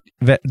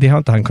har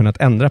inte han kunnat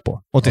ändra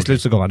på. Och till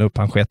slut så gav han upp,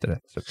 han sket i det.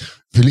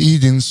 Fyll i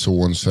din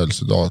sons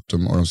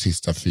födelsedatum och de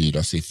sista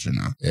 4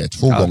 siffrorna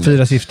 2 gånger.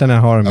 4 siffrorna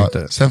har de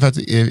inte. Sen för att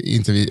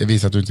inte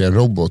visa att du inte är en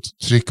robot,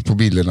 tryck på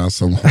bilderna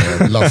som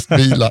har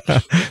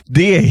lastbilar.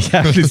 Det är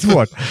jävligt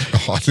svårt.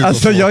 Alltså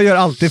svårt. Jag gör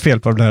alltid fel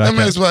på de där.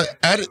 Men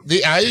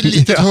det är ju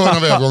lite hörn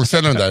av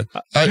övergångsställen där.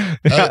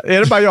 Är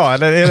det bara jag?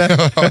 Eller är det...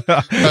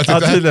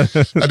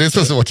 det är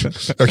så svårt.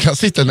 Jag kan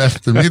sitta en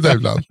eftermiddag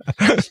ibland.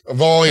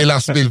 Vad är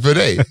lastbil? för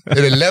dig?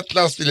 Är det lätt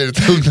lastbil eller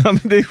tung? Ja,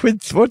 men det är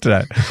skitsvårt det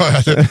där.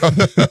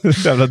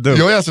 Jävla dumt.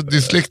 Jag är alltså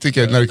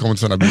dyslektiker när det kommer till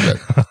sådana bilar.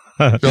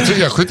 Jag tror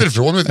jag skjuter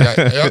ifrån mig.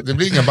 Det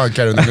blir inga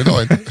bankar under mig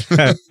idag.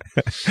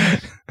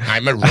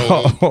 I'm a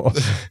roll.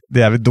 Det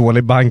är jävligt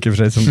dålig bank i och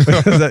för sig som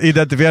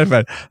identifierar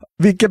för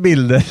vilka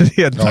bilder det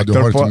är en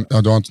traktor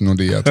på. Du har inte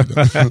Nordea till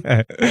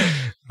det.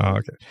 Ja,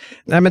 okay.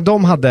 Nej, men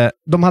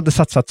de hade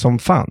satsat som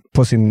fan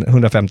på sin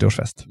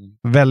 150-årsfest.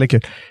 Väldigt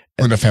kul.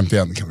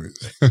 151 kan vi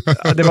säga.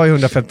 Ja, det var ju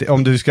 150,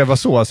 om du ska vara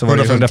så var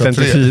det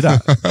 154.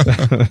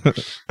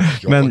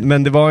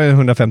 men det var ju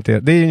 150.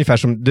 Det är ungefär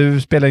som,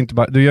 du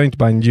gör inte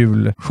bara en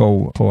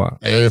julshow på...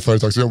 Jag är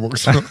företagsjobb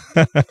också.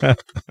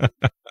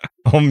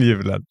 Om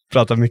julen.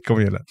 Pratar mycket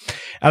om julen.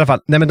 I alla fall,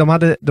 nej men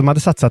de hade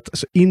satsat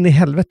så in i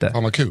helvete.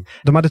 Ja, vad kul.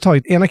 De hade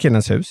tagit ena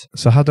killens hus,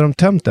 så hade de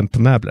tömt den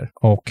på möbler.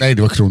 Och... Nej,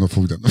 det var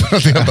Kronofogden.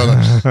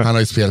 Han har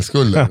ju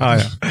spelskulder. Ja.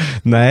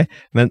 Nej,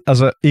 men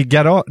alltså i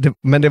garage,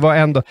 men det var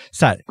ändå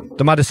så här,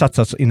 de hade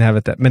satsat så in i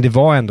helvete, men det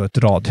var ändå ett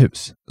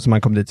radhus som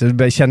man kom dit. Så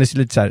det kändes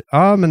lite så här,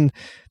 ja men...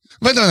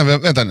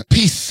 Vänta,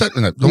 pissar.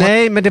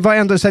 Nej, men det var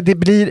ändå så här, det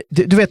blir,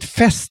 du vet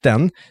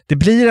festen, det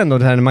blir ändå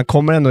det här när man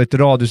kommer ändå i ett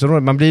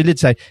radhusområde, man blir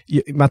lite så här,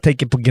 man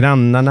tänker på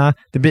grannarna,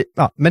 det blir,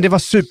 ja, men det var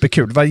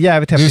superkul, det var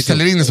jävligt häftigt. Du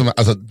ställer in det som,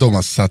 alltså de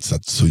har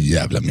satsat så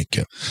jävla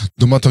mycket.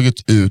 De har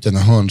tagit ut en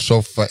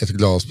hörnsoffa, ett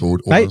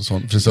glasbord och en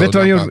sån frisör. Vet du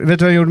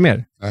vad jag gjorde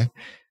mer? Nej.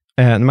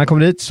 När man kom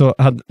dit så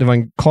hade det var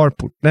en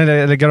carport,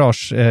 eller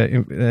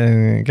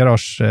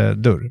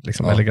garagedörr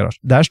liksom, Ja. eller garage.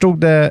 Där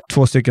stod det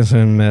 2 stycken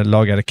som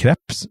lagade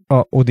crepes.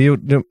 Ja, och det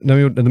gjorde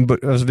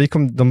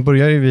de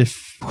började ju vid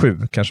 7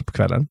 kanske på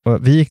kvällen.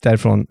 Och vi gick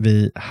därifrån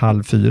vid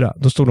 3:30.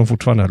 Då stod de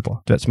fortfarande och höll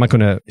på. Du vet, så man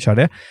kunde köra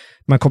det.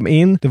 Man kom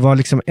in, det var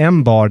liksom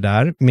en bar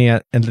där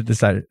med en lite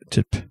så här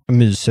typ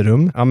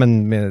mysrum, ja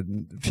men med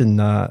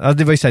fina, alltså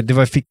det var ju så här, det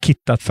var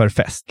kittat för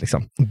fest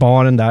liksom.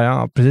 Baren där,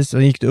 ja precis,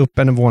 så gick det upp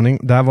en våning,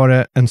 där var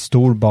det en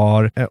stor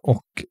bar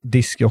och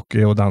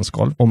diskjockey och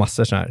dansgolv och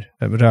massor så här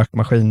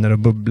rökmaskiner och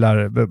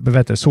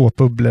bubblar,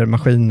 såpbubblor,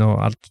 maskin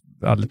och allt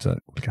lite så här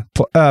olika.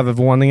 På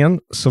övervåningen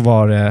så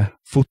var det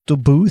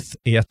fotobooth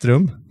i ett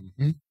rum.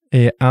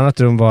 I annat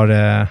rum var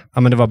det,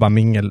 ja men det var bara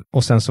mingel.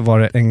 Och sen så var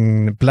det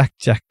en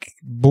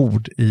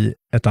blackjack-bord i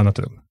ett annat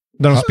rum.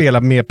 Där de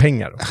spelar med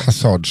pengar.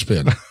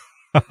 Hasardspel.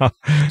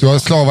 Du har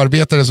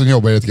slavarbetare som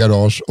jobbar i ett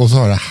garage och så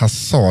har det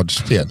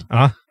hasardspel.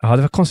 Ja,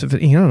 det var konstigt för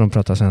ingen av dem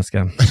pratar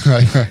svenska.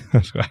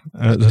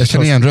 Jag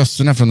känner igen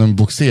rösterna från en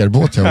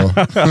boxerbåt jag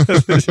var.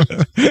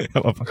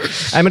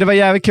 Nej men det var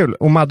jävligt kul.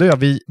 Och Madde och jag,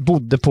 vi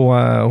bodde på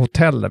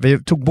hotell.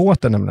 Vi tog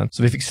båten nämligen.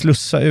 Så vi fick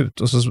slussa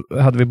ut och så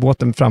hade vi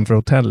båten framför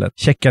hotellet.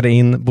 Checkade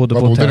in, bodde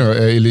på hotell. Vad bodde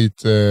du?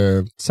 Elit...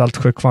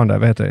 Saltsjökvarn där,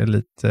 vad heter det?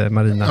 Elit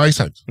Marina. Ja,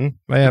 exakt.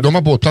 De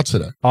har båtplatser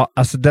där. Ja,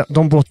 alltså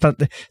de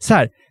båtplatser. Så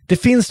här, det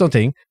finns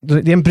någonting. Det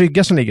är en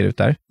brygga som ligger ut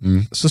där.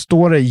 Så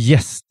står det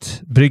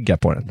gästbrygga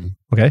på den.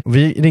 Okej?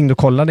 Vi ringde och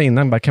kollade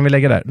innan. Bara, kan vi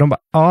lägga där? De bara,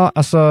 ja,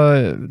 alltså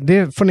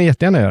det får ni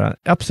jättegärna göra.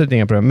 Absolut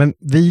inga problem. Men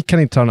vi kan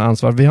inte ta något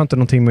ansvar. Vi har inte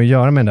någonting med att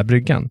göra med den där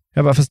bryggan.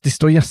 Jag bara, fast det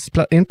står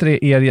gästplats. Är inte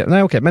det er?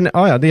 Nej, okej. Men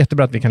ja, det är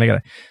jättebra att vi kan lägga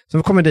det. Så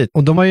vi kommer dit.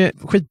 Och de var ju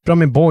skitbra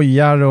med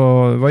bojar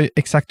och var ju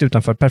exakt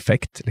utanför.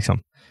 Perfekt, liksom.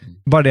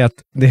 Bara det att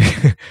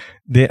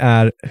det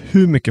är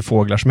hur mycket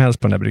fåglar som helst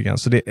på den här bryggan.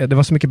 Så det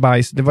var så mycket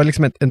bajs. Det var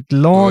liksom ett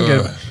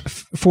lager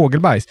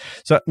fågelbajs.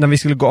 Så när vi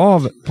skulle gå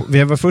av,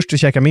 vi var först att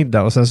käka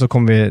middag och sen så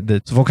kom vi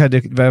dit. Så folk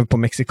hade på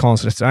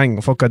mexikansk restaurang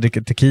och folk hade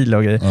druckit tequila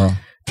och grejer. Ja.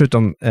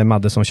 Förutom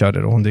Madde som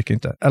körde och hon dricker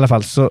inte. I alla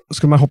fall så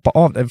skulle man hoppa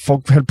av.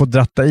 Folk höll på att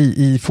dratta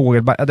i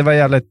fågelbajs. Det var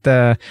jävligt...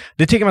 det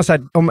tycker man så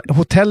här, om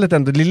hotellet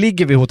ändå, det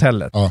ligger vid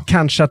hotellet. Ja.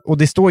 Kanske och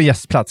det står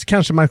gästplats.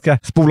 Kanske man ska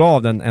spola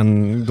av den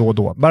en då och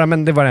då. Bara,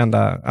 men det var det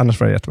enda, annars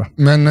var det jättebra.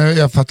 Men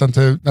jag fattar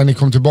inte, när ni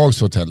kom tillbaka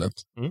till hotellet,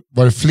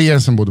 var det fler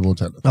som bodde på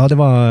hotellet? Ja, det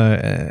var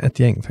ett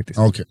gäng faktiskt.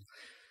 Okej.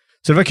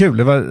 Så det var kul.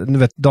 Det var, du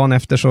vet, dagen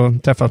efter så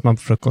träffades man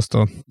på frukost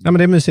och ja, men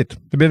det är mysigt.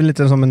 Det blev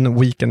lite som en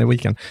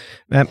weekend.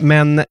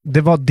 Men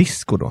det var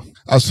disco då.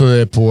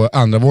 Alltså på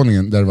andra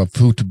våningen där det var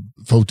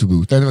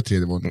photobooth. Nej, det var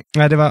tredje våningen.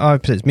 Nej, det var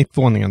precis.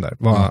 Mittvåningen där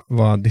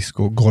var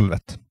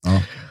disco-golvet.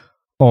 Ja.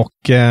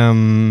 Och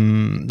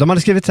de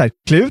hade skrivit så här,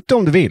 klä ut det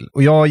om du vill.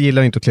 Och jag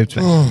gillar inte att klä ut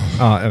sig.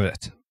 Ja, jag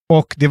vet.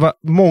 Och det var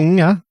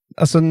många,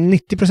 alltså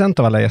 90%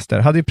 av alla gäster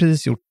hade ju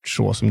precis gjort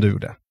så som du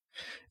gjorde.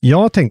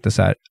 Jag tänkte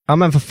så här, ja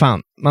men för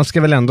fan, man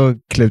ska väl ändå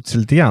klä ut sig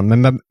lite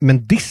grann.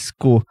 Men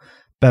disco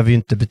behöver ju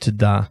inte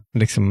betyda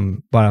liksom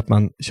bara att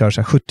man kör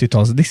så här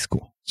 70-tals disco.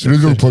 Så du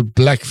drog på ett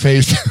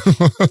blackface. Det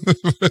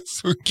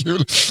var så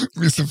kul.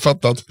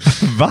 Missuppfattat.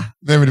 Va?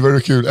 Nej men det var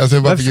kul. Alltså,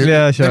 jag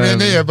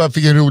bara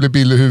fick en rolig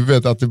bild i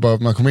huvudet att det bara,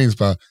 man kom in så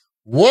bara,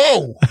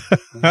 wow!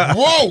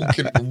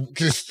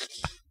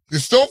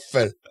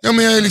 Kristoffer! Ja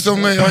men jag är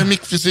liksom, jag har en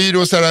mickfrisyr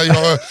och så här, jag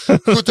har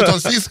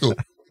 70-tals disco.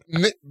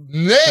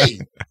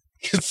 Nej!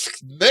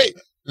 Nej!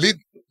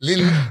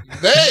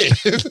 Nej!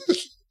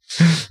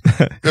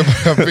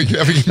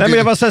 Nej, men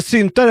jag var så här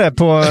syntare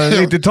på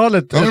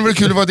 90-talet. Ja, men det var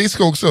kul att vara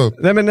disco också.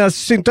 Nej, men jag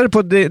syntade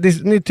på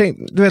ni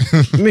tänkte, du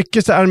vet,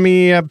 mycket så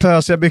armé,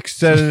 pösiga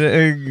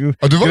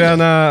byxor,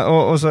 gröna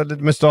och så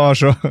lite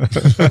mustasch och...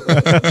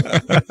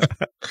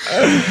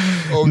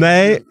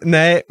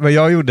 Nej, vad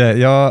jag gjorde,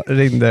 jag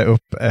ringde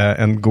upp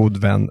en god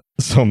vän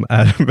som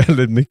är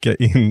väldigt mycket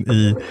in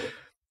i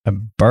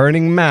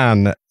Burning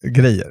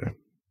Man-grejer.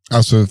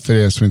 Alltså för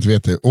er som inte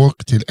vet det,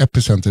 åk till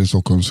Epicenter i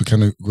Stockholm så kan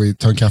du gå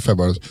ta en kaffe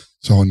bara,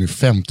 så har ni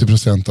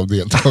 50% av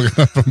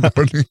deltagarna från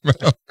Burning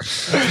Man.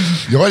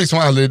 Jag har liksom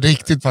aldrig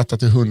riktigt fattat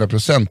till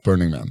 100%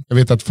 Burning Man. Jag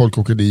vet att folk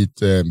åker dit,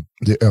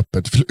 det är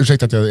öppet.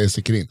 Ursäkta att jag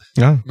sticker in.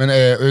 Ja. Men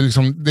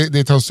liksom,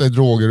 det tar sig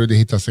droger och det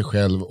hittar sig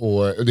själv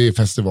och det är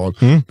festival.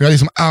 Men jag har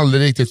liksom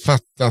aldrig riktigt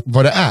fattat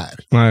vad det är.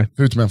 Nej.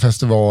 Förutom en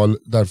festival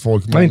där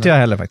folk... Men inte jag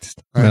heller faktiskt.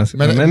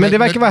 Men det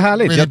verkar vara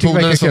härligt. Men jag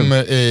tycker det som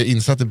är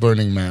insatt i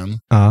Burning Man,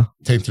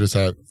 tänkte du så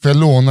här, får jag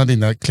låna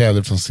dina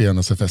kläder från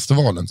senaste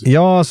festivalen? Typ?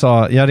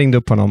 Jag ringde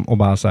upp honom och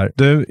bara så här,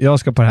 du, jag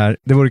ska på det här,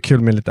 det vore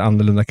kul med lite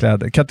annorlunda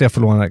kläder. Kan inte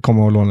jag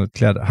komma och låna lite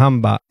kläder?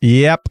 Han bara,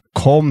 japp,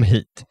 kom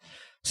hit.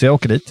 Så jag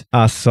åker dit.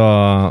 Alltså,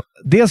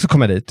 dels så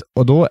kommer jag dit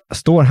och då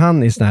står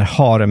han i såna här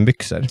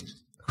harenbyxor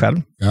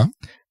själv. Ja.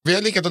 Vi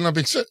har likadana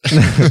byxor.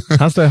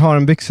 Han står i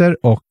harenbyxor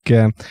och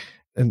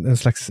en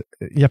slags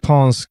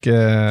japansk...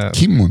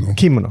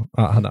 Kimono,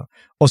 ja, hade han.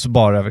 Och så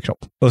bara överkropp.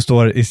 Och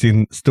står i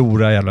sin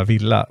stora jävla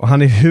villa. Och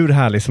han är hur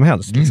härlig som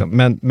helst.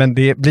 Liksom. Men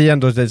det blir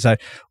ändå så här...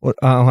 Och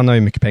han har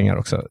ju mycket pengar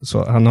också.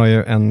 Så han har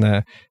ju en...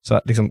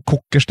 Så liksom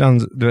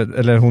kokerskan,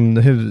 eller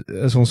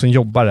hon som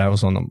jobbar där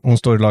hos honom. Hon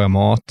står och lagar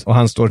mat. Och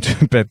han står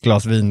typ ett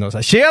glas vin och så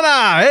här,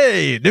 tjena!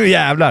 Hej! Du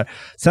jävlar!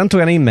 Sen tog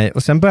han in mig.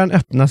 Och sen började han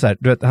öppna så här.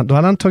 Du vet, då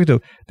hade han tagit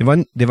upp...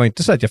 Det var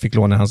inte så att jag fick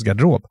låna hans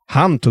garderob.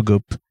 Han tog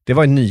upp... Det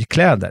var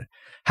nykläder.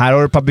 Här har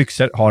du ett par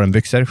byxor, har en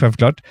byxor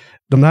självklart.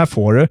 De här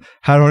får du.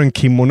 Här har du en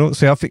kimono.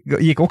 Så jag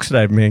gick också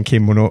där med en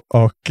kimono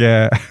och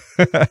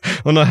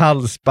någon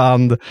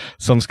halsband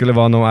som skulle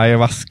vara någon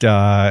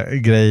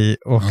ayahuasca-grej.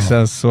 Och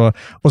sen så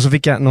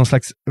fick jag någon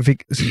slags...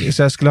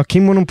 Så jag skulle ha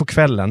kimonon på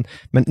kvällen.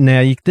 Men när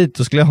jag gick dit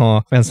så skulle jag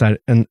ha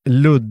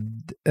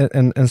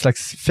en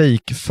slags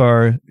fake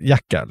fur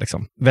jacka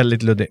liksom.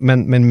 Väldigt luddig.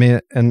 Men med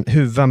en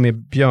huva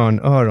med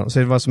björnöron. Så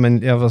det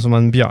var jag var som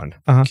en björn.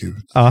 Gud,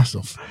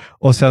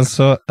 och sen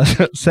så...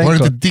 Var det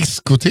inte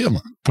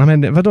disco-tema? Ja,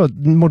 men vadå?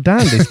 Modern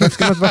disco?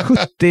 Ska man vara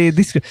 70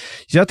 disco?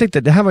 Jag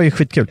tänkte, det här var ju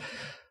skitkul.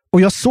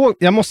 Och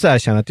jag måste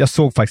erkänna att jag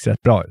såg faktiskt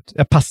rätt bra ut.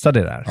 Jag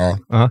passade där.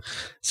 Ja.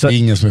 Så, det är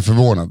ingen som är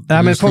förvånad.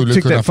 Ja, du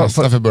skulle kunna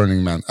passa för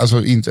Burning Man.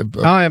 Alltså inte...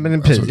 Ja,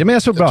 men precis. Ja, men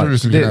jag såg bra. Jag tror du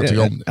skulle kunna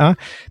tycka om det. Ja.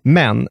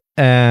 Men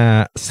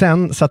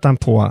sen satte han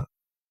på...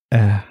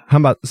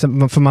 han bara,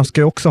 för man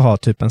ska ju också ha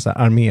typ en så här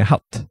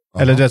arméhatt.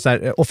 Aha. Eller det är så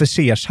här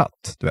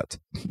officershatt, du vet.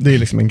 Det är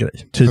liksom en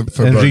grej. Typ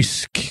för en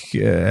rysk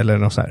eller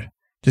något så här.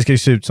 Det ska ju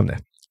se ut som det.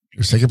 Du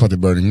är säker på att det är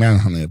Burning Man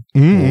han är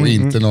och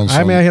inte någon som...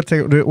 Nej, men jag är helt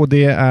säker. Och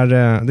det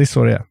är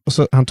så det är. Och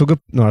så han tog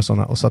upp några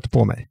sådana och satte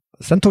på mig.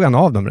 Sen tog han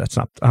av dem rätt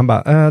snabbt. Han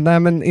bara, nej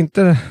men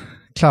inte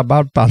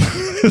klabbarpan.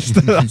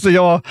 Alltså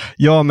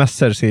jag och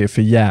mässor ser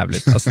för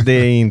jävligt. Alltså det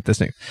är inte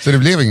snyggt. Så det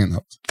blev ingen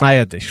hatt?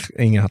 Nej, det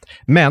är ingen hatt.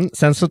 Men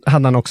sen så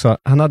hade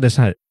han hade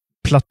så här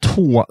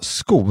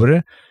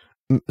platåskor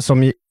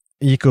som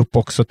gick upp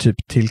också typ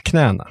till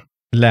knäna.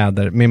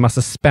 Läder med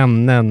massa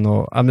spännen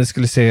och det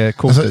skulle se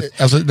coolt ut.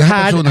 Alltså,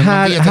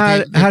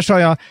 här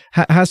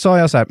sa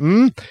jag så här,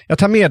 jag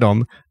tar med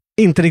dem.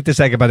 Inte riktigt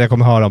säker på att jag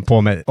kommer ha dem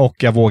på mig och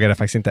jag vågade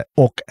faktiskt inte.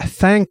 Och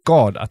thank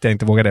God att jag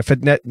inte vågade. För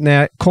när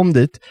jag kom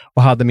dit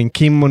och hade min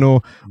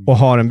kimono och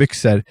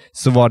harenbyxor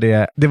så var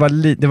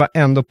det var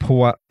ändå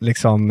på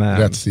liksom...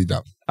 rätt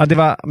sida. Ja, det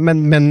var,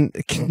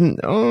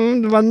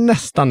 det var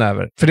nästan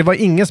över. För det var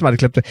ingen som hade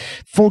klippt det.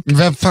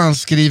 Vem fan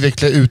skriver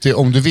klä ut det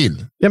om du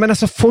vill? Ja, men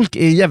alltså folk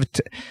är jävligt...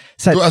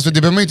 Alltså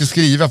det behöver man inte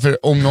skriva,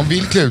 för om någon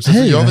vill klä ut sig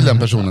så gör väl den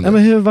personen det. Ja,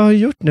 men vad har du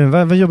gjort nu?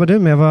 Vad jobbar du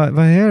med?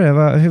 Vad är det?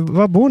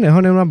 Var bor ni?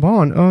 Har ni några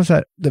barn? Och så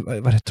här, det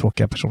var rätt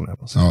tråkiga personer.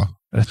 Ja.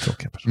 Rätt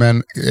tråkiga personer.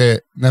 Men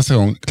nästa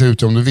gång, klä ut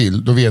dig om du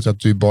vill, då vet jag att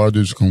det är bara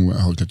du som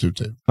kommer ha klätt ut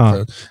dig. Ja. För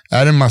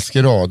är det en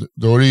maskerad,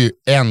 då är det ju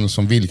en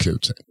som vill klä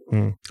ut sig.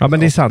 Ja, men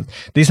det är sant.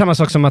 Det är samma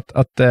sak som att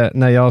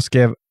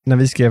när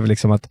vi skrev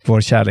liksom att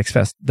vår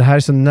kärleksfest, det här är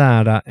så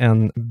nära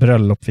en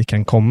bröllop vi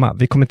kan komma.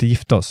 Vi kommer inte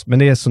gifta oss, men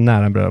det är så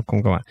nära en bröllop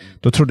kommer komma.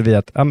 Då trodde vi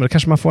att men då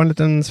kanske man får en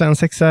liten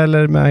svensexa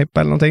eller möhippa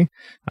eller någonting.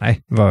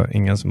 Nej, det var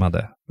ingen som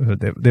hade.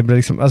 Det blir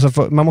liksom,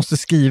 alltså man måste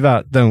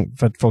skriva den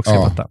för att folk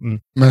ska fatta.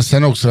 Men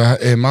sen också,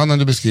 mannen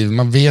du beskriver,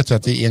 man vet ju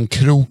att det är en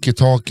krok i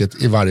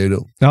taket i varje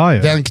rum. Ja.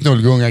 Den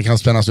knullgungan kan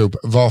spännas upp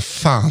vad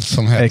fan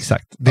som helst.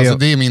 Exakt. Det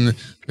är min...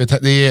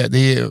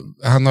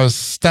 han har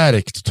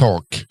stärkt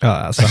tak. Ja,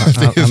 alltså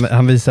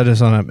han visade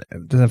sådana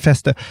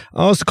fester.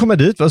 Ja, så kom jag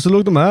dit och så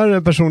låg de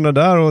här personerna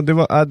där och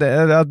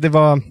det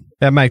var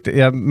Jag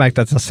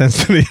märkte att jag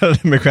censurerade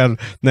mig själv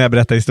när jag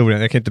berättade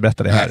historien. Jag kan inte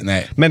berätta det här.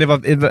 Nej. Men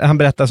han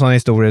berättade sådana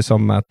historier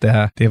som att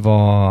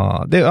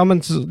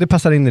det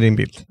passar in i din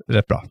bild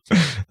rätt bra.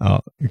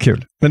 Ja,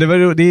 kul. Men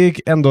det är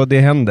ändå, det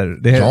händer.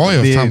 Det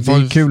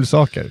är kul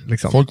saker.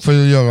 Liksom. Folk får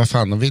ju göra vad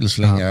fan de vill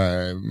så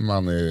länge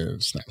man är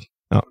snäll.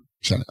 Ja,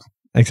 känner jag.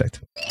 Exakt.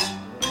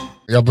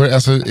 Jag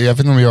vet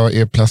inte om jag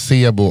är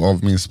placebo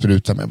av min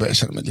spruta, men jag börjar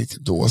känna mig lite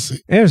dåsig.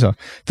 Är det så?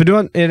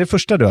 För är det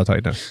första du har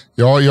tagit nu?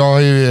 Ja, jag har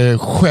ju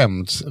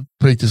skämt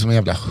på riktigt som en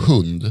jävla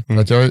hund. För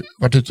att jag har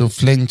varit ute och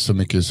flängt så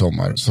mycket i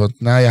sommar. Så att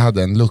när jag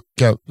hade en lucka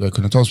där jag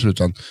kunde ta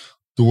sprutan,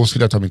 då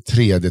skulle jag ta mitt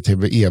 3D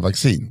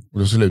TBE-vaccin. Och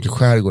då skulle jag ut i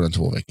skärgården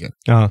 2 veckor.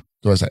 Ja.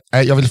 Då var jag såhär,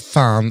 nej jag vill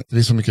fan, det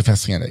är så mycket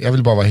fästingar där. Jag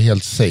vill bara vara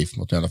helt safe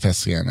mot de jävla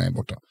fästingarna när jag är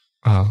borta.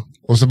 Ja.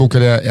 Och så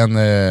bokade jag en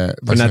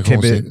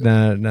vaccinationstid.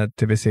 När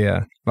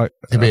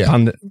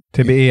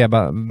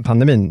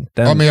TBE-pandemin,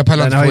 det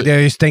har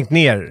ju stängt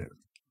ner.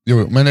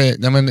 Jo,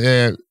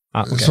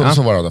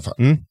 så var det i alla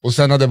fall. Och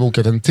sen hade jag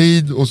bokat en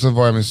tid och så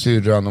var jag med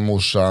syrran och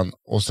morsan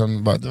och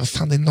sen bara,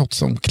 fan det är något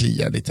som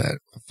kliar lite här.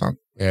 Fan.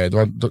 Det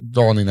var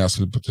dagen innan jag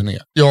skulle på turné.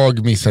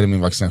 Jag missade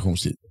min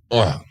vaccinationstid.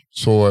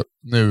 Så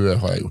nu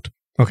har jag gjort det.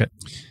 Okay.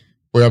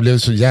 Och jag blev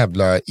så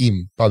jävla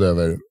impad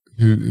över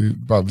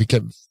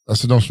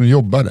alltså de som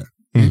jobbade.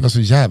 Det var så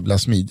jävla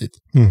smidigt.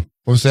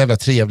 Och så jävla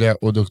trevliga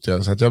och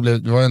duktiga. Så att det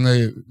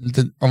var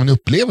lite av en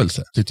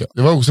upplevelse, tyckte jag.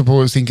 Det var också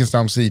på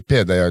Zinkensdamms IP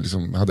där jag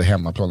liksom hade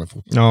hemmaplanen.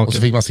 Ja, okay. Och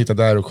så fick man sitta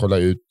där och kolla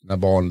ut när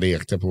barn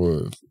lekte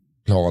på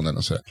planen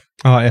och sådär.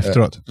 Ja,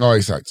 efteråt. Ja,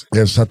 exakt.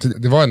 Så att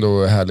det var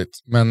ändå härligt.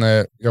 Men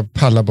jag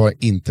pallar bara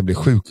inte bli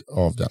sjuk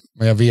av den.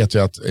 Men jag vet ju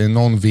att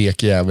någon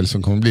vek jävel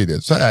som kommer bli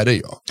det, så är det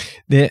jag.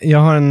 Jag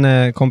har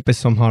en kompis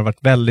som har varit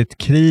väldigt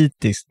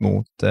kritisk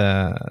mot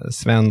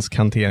svensk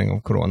hantering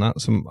av corona.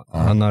 Som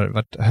han har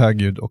varit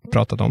högljudd och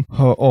pratat om.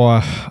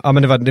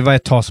 Men det var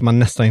ett tag som man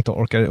nästan inte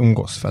orkade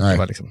umgås. För att det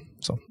var liksom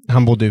så.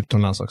 Han bodde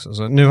utomlands också.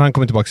 Så nu har han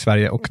kommit tillbaka till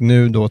Sverige och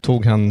nu då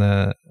tog han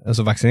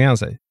vaccinerade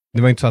sig.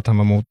 Det var inte så att han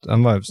var mot,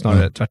 han var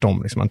snarare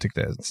tvärtom. Liksom, han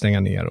tyckte stänga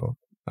ner. Och,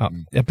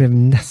 jag blev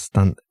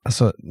nästan,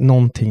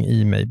 någonting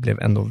i mig blev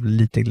ändå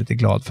lite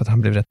glad för att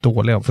han blev rätt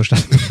dålig av första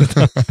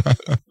slutet.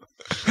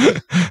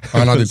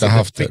 Han hade inte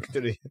haft det.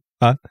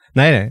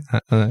 Nej.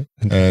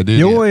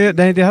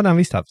 Det hade han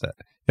visst haft det.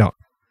 Ja,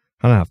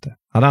 han hade haft det.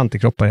 Han hade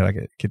antikroppar hela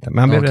kitten, men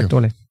han blev rätt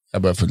dålig.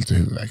 Jag började få lite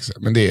huvudvärk.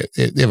 Men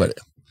det var det.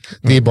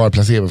 Det är bara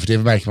placebo, för det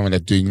märker man väl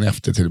ett dygn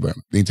efter till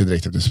början. Det är inte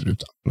direkt efter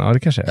sprutan. Ja, det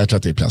kanske är. Jag tror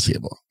att det är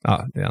placebo.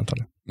 Ja, det är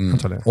antagligen.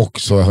 Och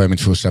så har jag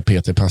mitt första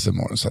PT-pass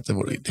imorgon, så att det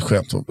vore inte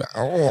skönt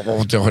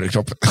att jag har det i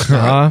kroppen.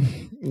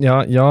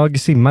 Ja, jag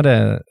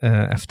simmade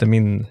efter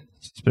min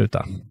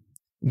spruta.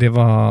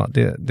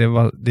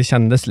 Det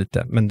kändes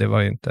lite, men det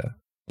var ju inte,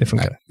 det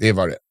funkar. Nej, det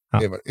var det.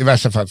 Ja. I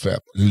värsta fall får jag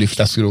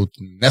lyfta skrot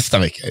nästa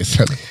vecka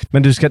istället.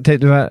 Men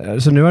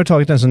så nu har du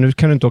tagit den, så nu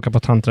kan du inte åka på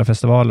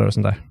tantrafestivaler och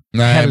sånt där.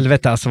 Nej.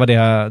 Helvete, alltså vad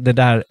det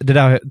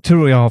där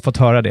tror jag har fått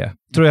höra det.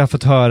 Tror jag har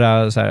fått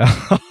höra så här.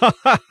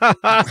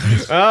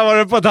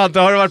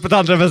 Har du varit på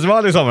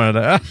tantrafestival i sommar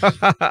eller?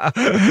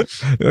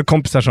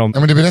 Kompisar som... Ja,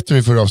 men det berättade du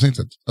i förra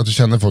avsnittet. Att du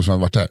känner folk som har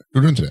varit där.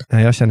 Gjorde du inte det?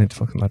 Nej, jag känner inte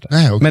folk som har varit där.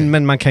 Nej, okay.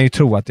 Men man kan ju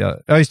tro att jag...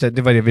 Ja, just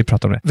det var det vi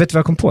pratade om det. Vet du vad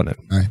jag kom på nu?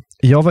 Nej.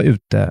 Jag var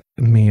ute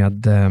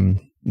med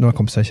några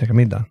kompisar och käkade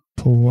middag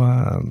på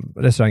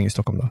restaurang i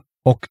Stockholm då.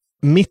 Och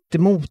mitt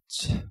emot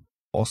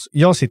oss,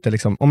 jag sitter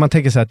liksom, om man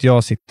tänker sig att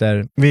jag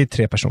sitter, vi är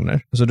 3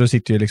 personer, så då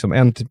sitter ju liksom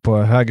en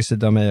på höger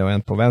sida av mig och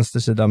en på vänster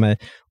sida av mig,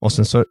 och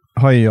sen så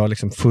har ju jag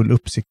liksom full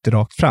uppsikt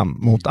rakt fram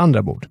mot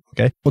andra bord,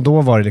 okej? Och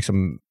då var det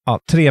liksom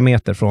 3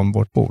 meter från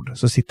vårt bord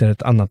så sitter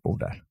ett annat bord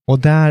där. Och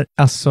där,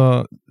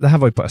 alltså, det här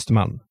var ju på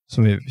Östermalm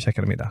som vi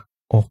käkade middag.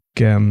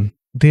 Och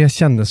det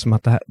kändes som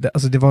att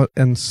det var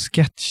en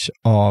sketch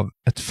av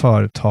ett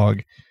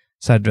företag,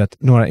 så här, du vet,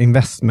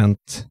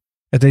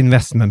 ett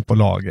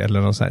investmentbolag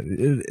eller något så här,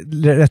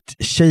 rätt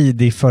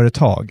shady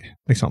företag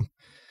liksom,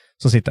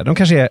 som sitter. De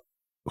kanske är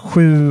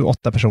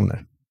 7-8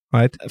 personer.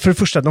 Right? För det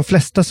första, de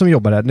flesta som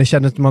jobbar där, det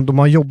känns att de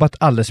har jobbat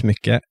alldeles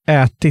mycket,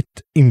 ätit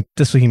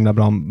inte så himla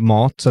bra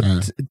mat, så att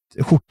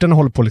skjortorna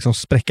håller på att liksom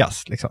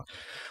spräckas liksom.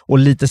 Och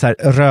lite så här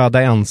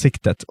röda i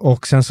ansiktet.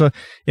 Och sen så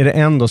är det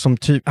en då som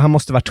typ, han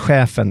måste varit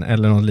chefen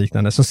eller något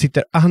liknande, som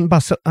sitter, han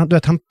bara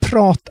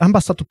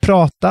satt och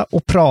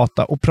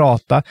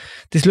pratade.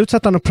 Till slut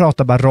satt han och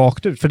pratade bara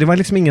rakt ut, för det var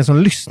liksom ingen som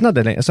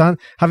lyssnade längre. Så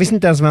han visste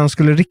inte ens vad han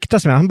skulle rikta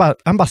sig med.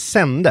 Han bara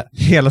sände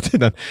hela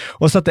tiden.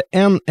 Och så att det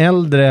är en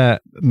äldre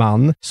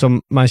man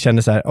som man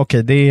känner så här,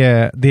 okej,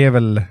 det är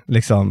väl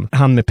liksom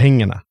han med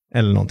pengarna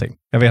eller någonting.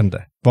 Jag vet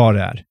inte vad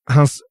det är.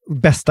 Hans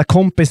bästa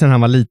kompis när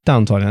han var liten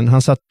antagligen,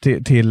 han satt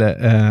till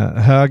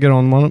höger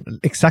om honom,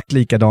 exakt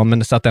likadan,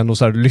 men satt ändå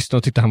så här och lyssnade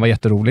och tyckte han var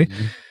jätterolig.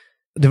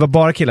 Det var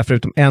bara killar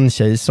förutom en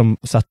tjej som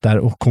satt där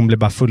och hon blev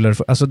bara fullare.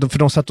 Alltså, för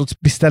de satt och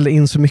beställde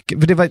in så mycket.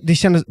 För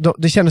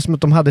det kändes som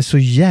att de hade så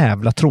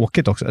jävla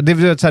tråkigt också. Det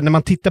var så här, när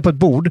man tittar på ett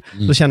bord,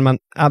 då känner man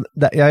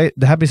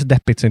det här blir så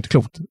deppigt så inte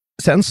klokt.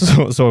 Sen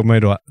så såg man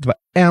ju då att det var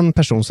en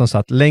person som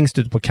satt längst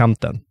ut på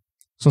kanten,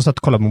 som satt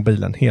och kollade på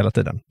mobilen hela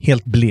tiden.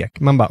 Helt blek.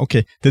 Man bara,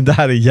 okej, det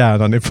där är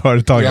hjärnan i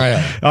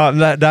företaget. Ja,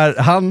 där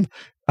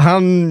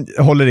han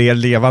håller er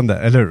levande,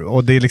 eller hur?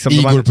 Och det är liksom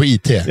Igor på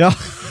IT. Ja,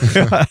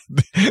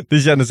 det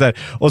kändes så här.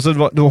 Och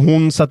så då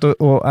hon satt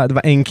och det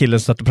var en kille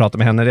som satt och pratade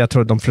med henne. Jag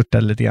tror att de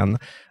flörtade lite grann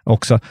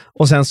också.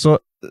 Och sen så,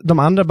 de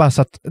andra bara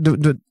satt...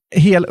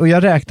 och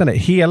jag räknade,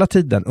 hela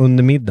tiden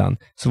under middagen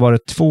så var det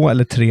 2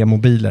 eller 3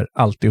 mobiler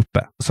alltid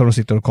uppe. Som de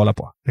sitter och kollar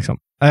på. Liksom.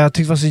 Jag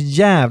tyckte det var så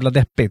jävla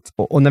deppigt.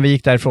 Och när vi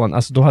gick därifrån,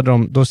 alltså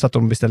då satt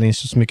de och beställde in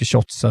så mycket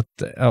shots så att,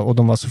 och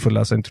de var så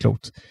fulla så inte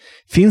klokt.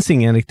 Finns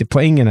ingen riktig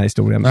poäng i den här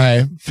historien.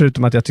 Nej.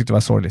 Förutom att jag tyckte det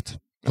var sorgligt.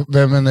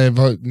 Men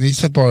ni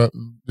satt bara...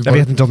 Jag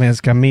vet inte om jag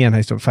ska ha med den här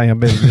historien. Fan, jag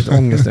blev lite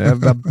ångest.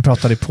 Jag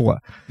pratade på.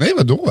 Nej,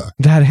 vadå?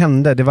 Det här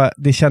hände.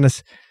 Det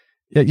kändes...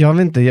 Jag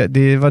vet inte,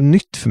 det var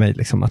nytt för mig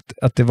liksom.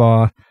 Att det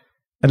var...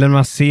 Eller när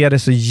man ser det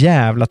så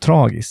jävla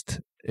tragiskt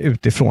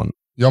utifrån.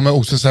 Ja, men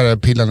också så här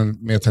pillarna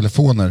med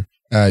telefoner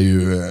är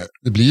ju,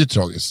 det blir ju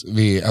tragiskt.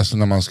 Alltså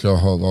när man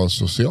ska vara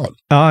social.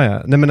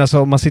 Ja. Nej, men alltså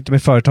om man sitter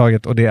med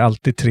företaget och det är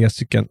alltid 3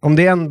 stycken. Om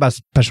det är en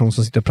person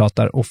som sitter och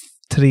pratar och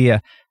 3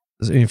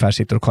 ungefär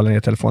sitter och kollar ner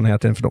telefonen hela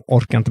tiden för de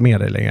orkar inte med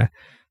det längre.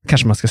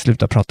 Kanske man ska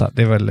sluta prata.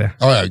 Det är väl...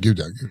 Ja,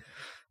 gud.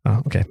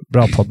 Ja, okej.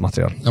 Bra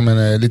poddmaterial. Ja,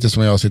 men lite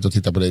som jag sitter och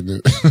tittar på dig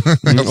nu.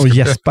 Och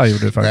Jesper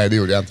gjorde det förut. Nej, det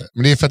gjorde jag inte.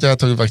 Men det är för att jag har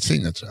tagit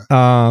vaccinet, tror jag.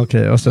 Ja,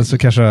 okej. Och sen så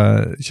kanske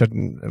jag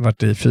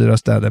varit i 4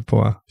 städer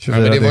på 24.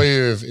 Ja, men det var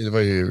ju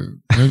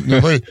nu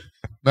var ju,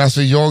 men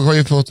alltså jag har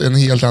ju fått en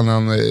helt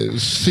annan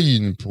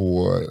syn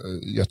på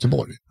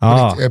Göteborg.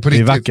 Ja, på det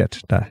är vackert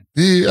där.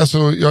 Det är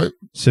alltså,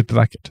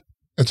 supervackert.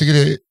 Jag tycker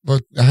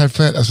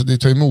det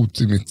tar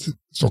emot i mitt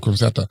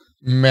Stockholmshjärta.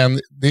 Men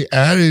det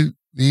är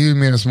ju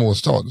mer en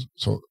småstad.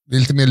 Så det är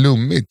lite mer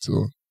lummigt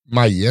och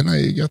Majerna är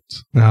ju gött.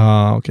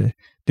 Ja, okej.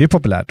 Det är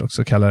populärt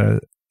också att kalla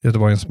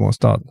Göteborg en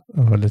småstad.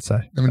 Lite så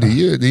här. Nej, men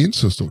det är inte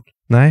så stort.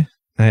 Nej.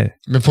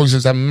 Men folk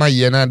säger såhär,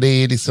 Majerna, det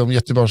är liksom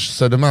Göteborgs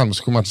Södermalm.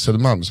 Så kommer man till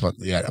Södermalm, så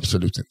det är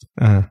absolut inte.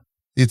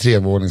 Det är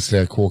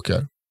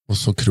 3-våningsträkåkar. Och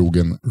så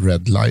krogen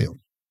Red Lion.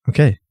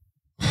 Okej.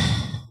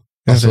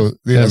 Alltså,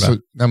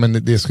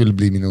 det skulle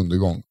bli min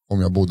undergång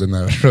om jag bodde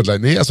nära Red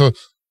Lion. Det är alltså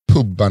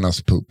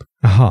pubbarnas pub.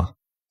 Aha.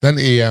 Den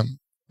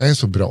är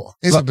så bra.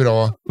 Det är så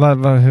bra.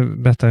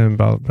 Berätta hur en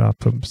bra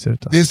pub ser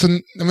ut då. Det är så,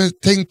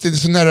 tänk dig, det är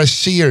så nära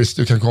Cheers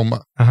du kan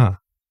komma. Aha.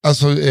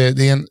 Alltså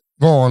det är en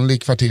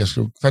vanlig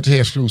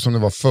kvarterskrog som det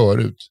var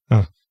förut.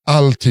 Ja.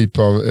 All typ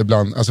av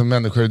alltså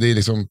människor, det är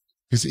liksom,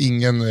 det finns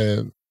ingen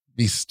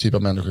viss typ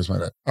av människor som är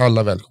där.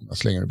 Alla välkomna,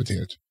 slänger och beter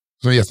sig.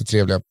 Så är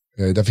jättetrevliga.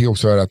 Där fick jag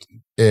också höra att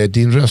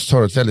din röst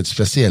har ett väldigt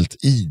speciellt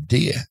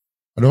ID.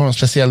 Du har en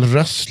speciell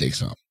röst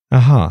liksom.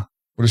 Aha.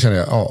 Och då känner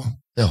jag, ja,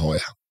 det har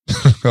jag.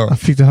 Ja.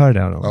 Fick du höra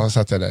det då? Ja,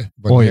 satt jag där.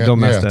 Oj, de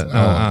mäste.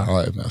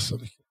 Ja, jag mäste.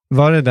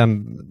 Var det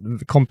den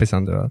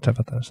kompisen du har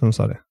träffat där som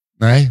sa det?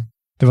 Nej.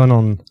 Det var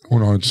någon...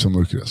 Hon har inte så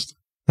mörk röst.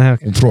 Nej,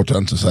 okay. Hon pratar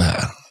inte så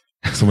här.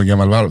 Som en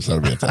gammal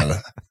varvsarbetare.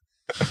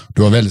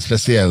 Du har väldigt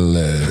speciell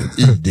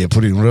ID på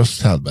din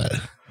röst, Hallberg.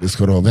 Det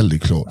ska du ha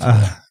väldigt klart.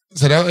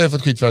 Så där har jag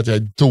fått skit för att jag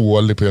är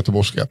dålig på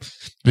göteborgska.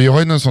 Jag har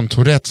ju någon sån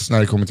Tourettes när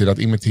det kommer till att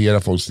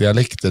imitera folks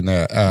dialekter när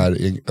jag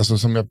är... Alltså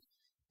som jag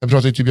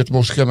pratar ju typ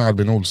göteborgska med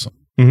Albin Olsson.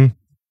 Mm.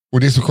 Och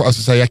det är så,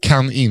 alltså, så här, jag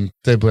kan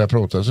inte börja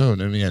prata så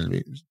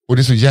nu. Och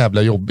det är så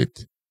jävla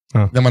jobbigt.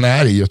 När man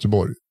är i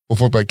Göteborg. Och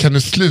folk bara, kan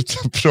du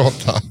sluta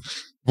prata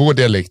vår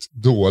dialekt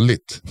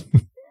dåligt?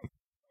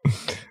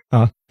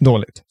 Ja,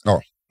 dåligt.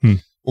 Ja.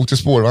 Åkte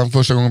spårvagn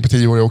första gången på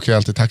 10 år. Jag åker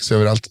alltid taxi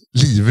överallt.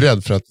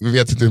 Livrädd för att vi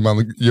vet inte hur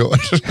man gör.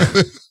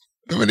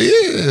 Ja, men det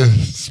är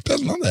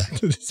spännande.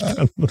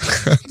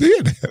 Det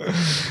är det.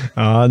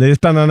 Ja, det är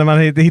spännande när man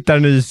hittar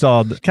en ny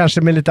stad.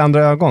 Kanske med lite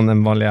andra ögon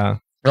än vanliga.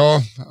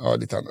 Ja,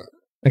 lite andra.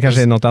 Det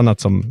kanske är något annat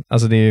som,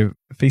 alltså det är ju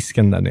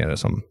fisken där nere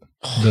som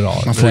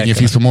drar. Man får ingen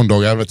fisk på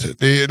måndagar, vet du.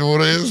 Det är då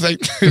det är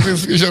sänkt.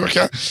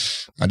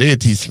 Ja, det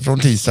är från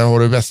tisdag har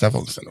du bästa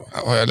fångsten då.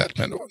 Har jag lärt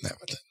mig då. Nej,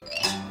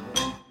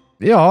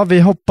 ja, vi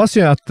hoppas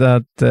ju att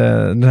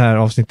det här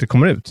avsnittet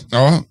kommer ut.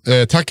 Ja,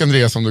 tack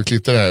Andreas om du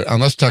klippte det här.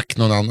 Annars tack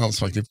någon annan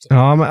som har klippt det.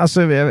 Ja, men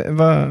alltså,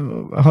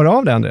 hör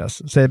av dig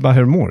Andreas. Säg bara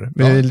hur du mår.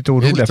 Vi är lite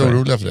oroliga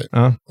för dig.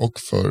 Ja. Och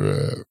för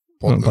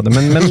podden.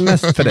 Men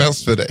mest för dig.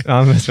 Mest för dig.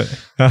 Ja, mest för dig.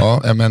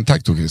 Ja, men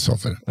tack då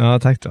Kristoffer. Ja,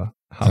 tack då.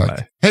 Tack.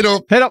 Hej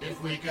då! Hej då!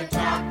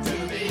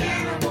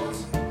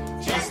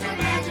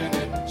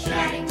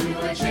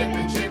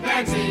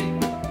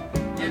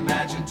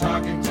 Imagine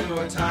talking to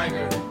a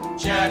tiger,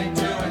 chatting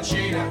to a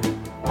cheetah.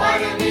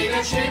 What a neat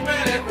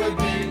achievement it would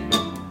be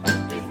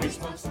if we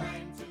spoke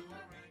slang to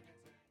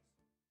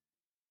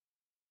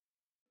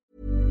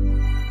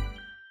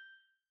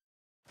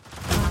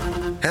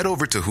orangutan. Head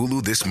over to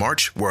Hulu this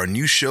March, where our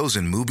new shows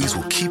and movies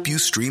will keep you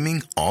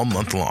streaming all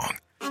month long.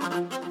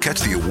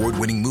 Catch the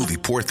award-winning movie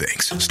Poor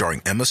Things,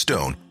 starring Emma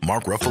Stone,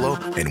 Mark Ruffalo,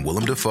 and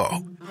Willem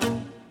Dafoe.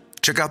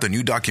 Check out the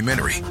new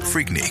documentary,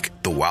 Freaknik,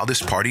 The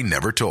Wildest Party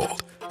Never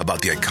Told,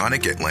 about the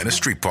iconic Atlanta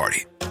street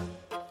party.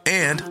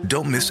 And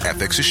don't miss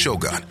FX's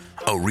Shogun,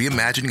 a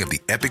reimagining of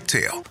the epic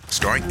tale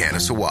starring Anna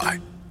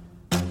Sawai.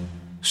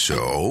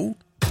 So,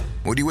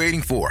 what are you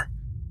waiting for?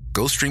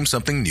 Go stream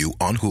something new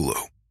on Hulu.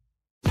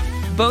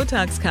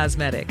 Botox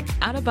Cosmetic,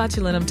 out of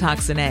botulinum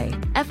toxin A,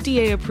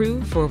 FDA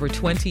approved for over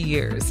 20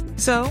 years.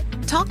 So,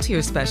 talk to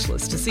your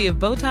specialist to see if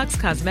Botox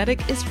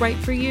Cosmetic is right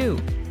for you.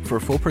 For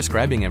full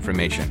prescribing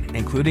information,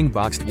 including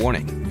boxed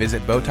warning,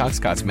 visit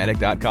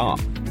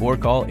BotoxCosmetic.com or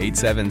call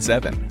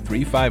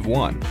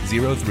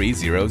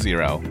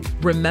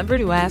 877-351-0300. Remember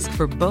to ask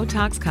for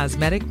Botox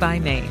Cosmetic by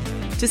name.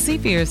 To see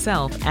for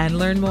yourself and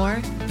learn more,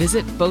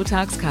 visit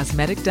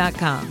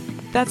BotoxCosmetic.com.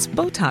 That's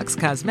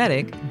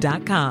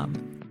BotoxCosmetic.com.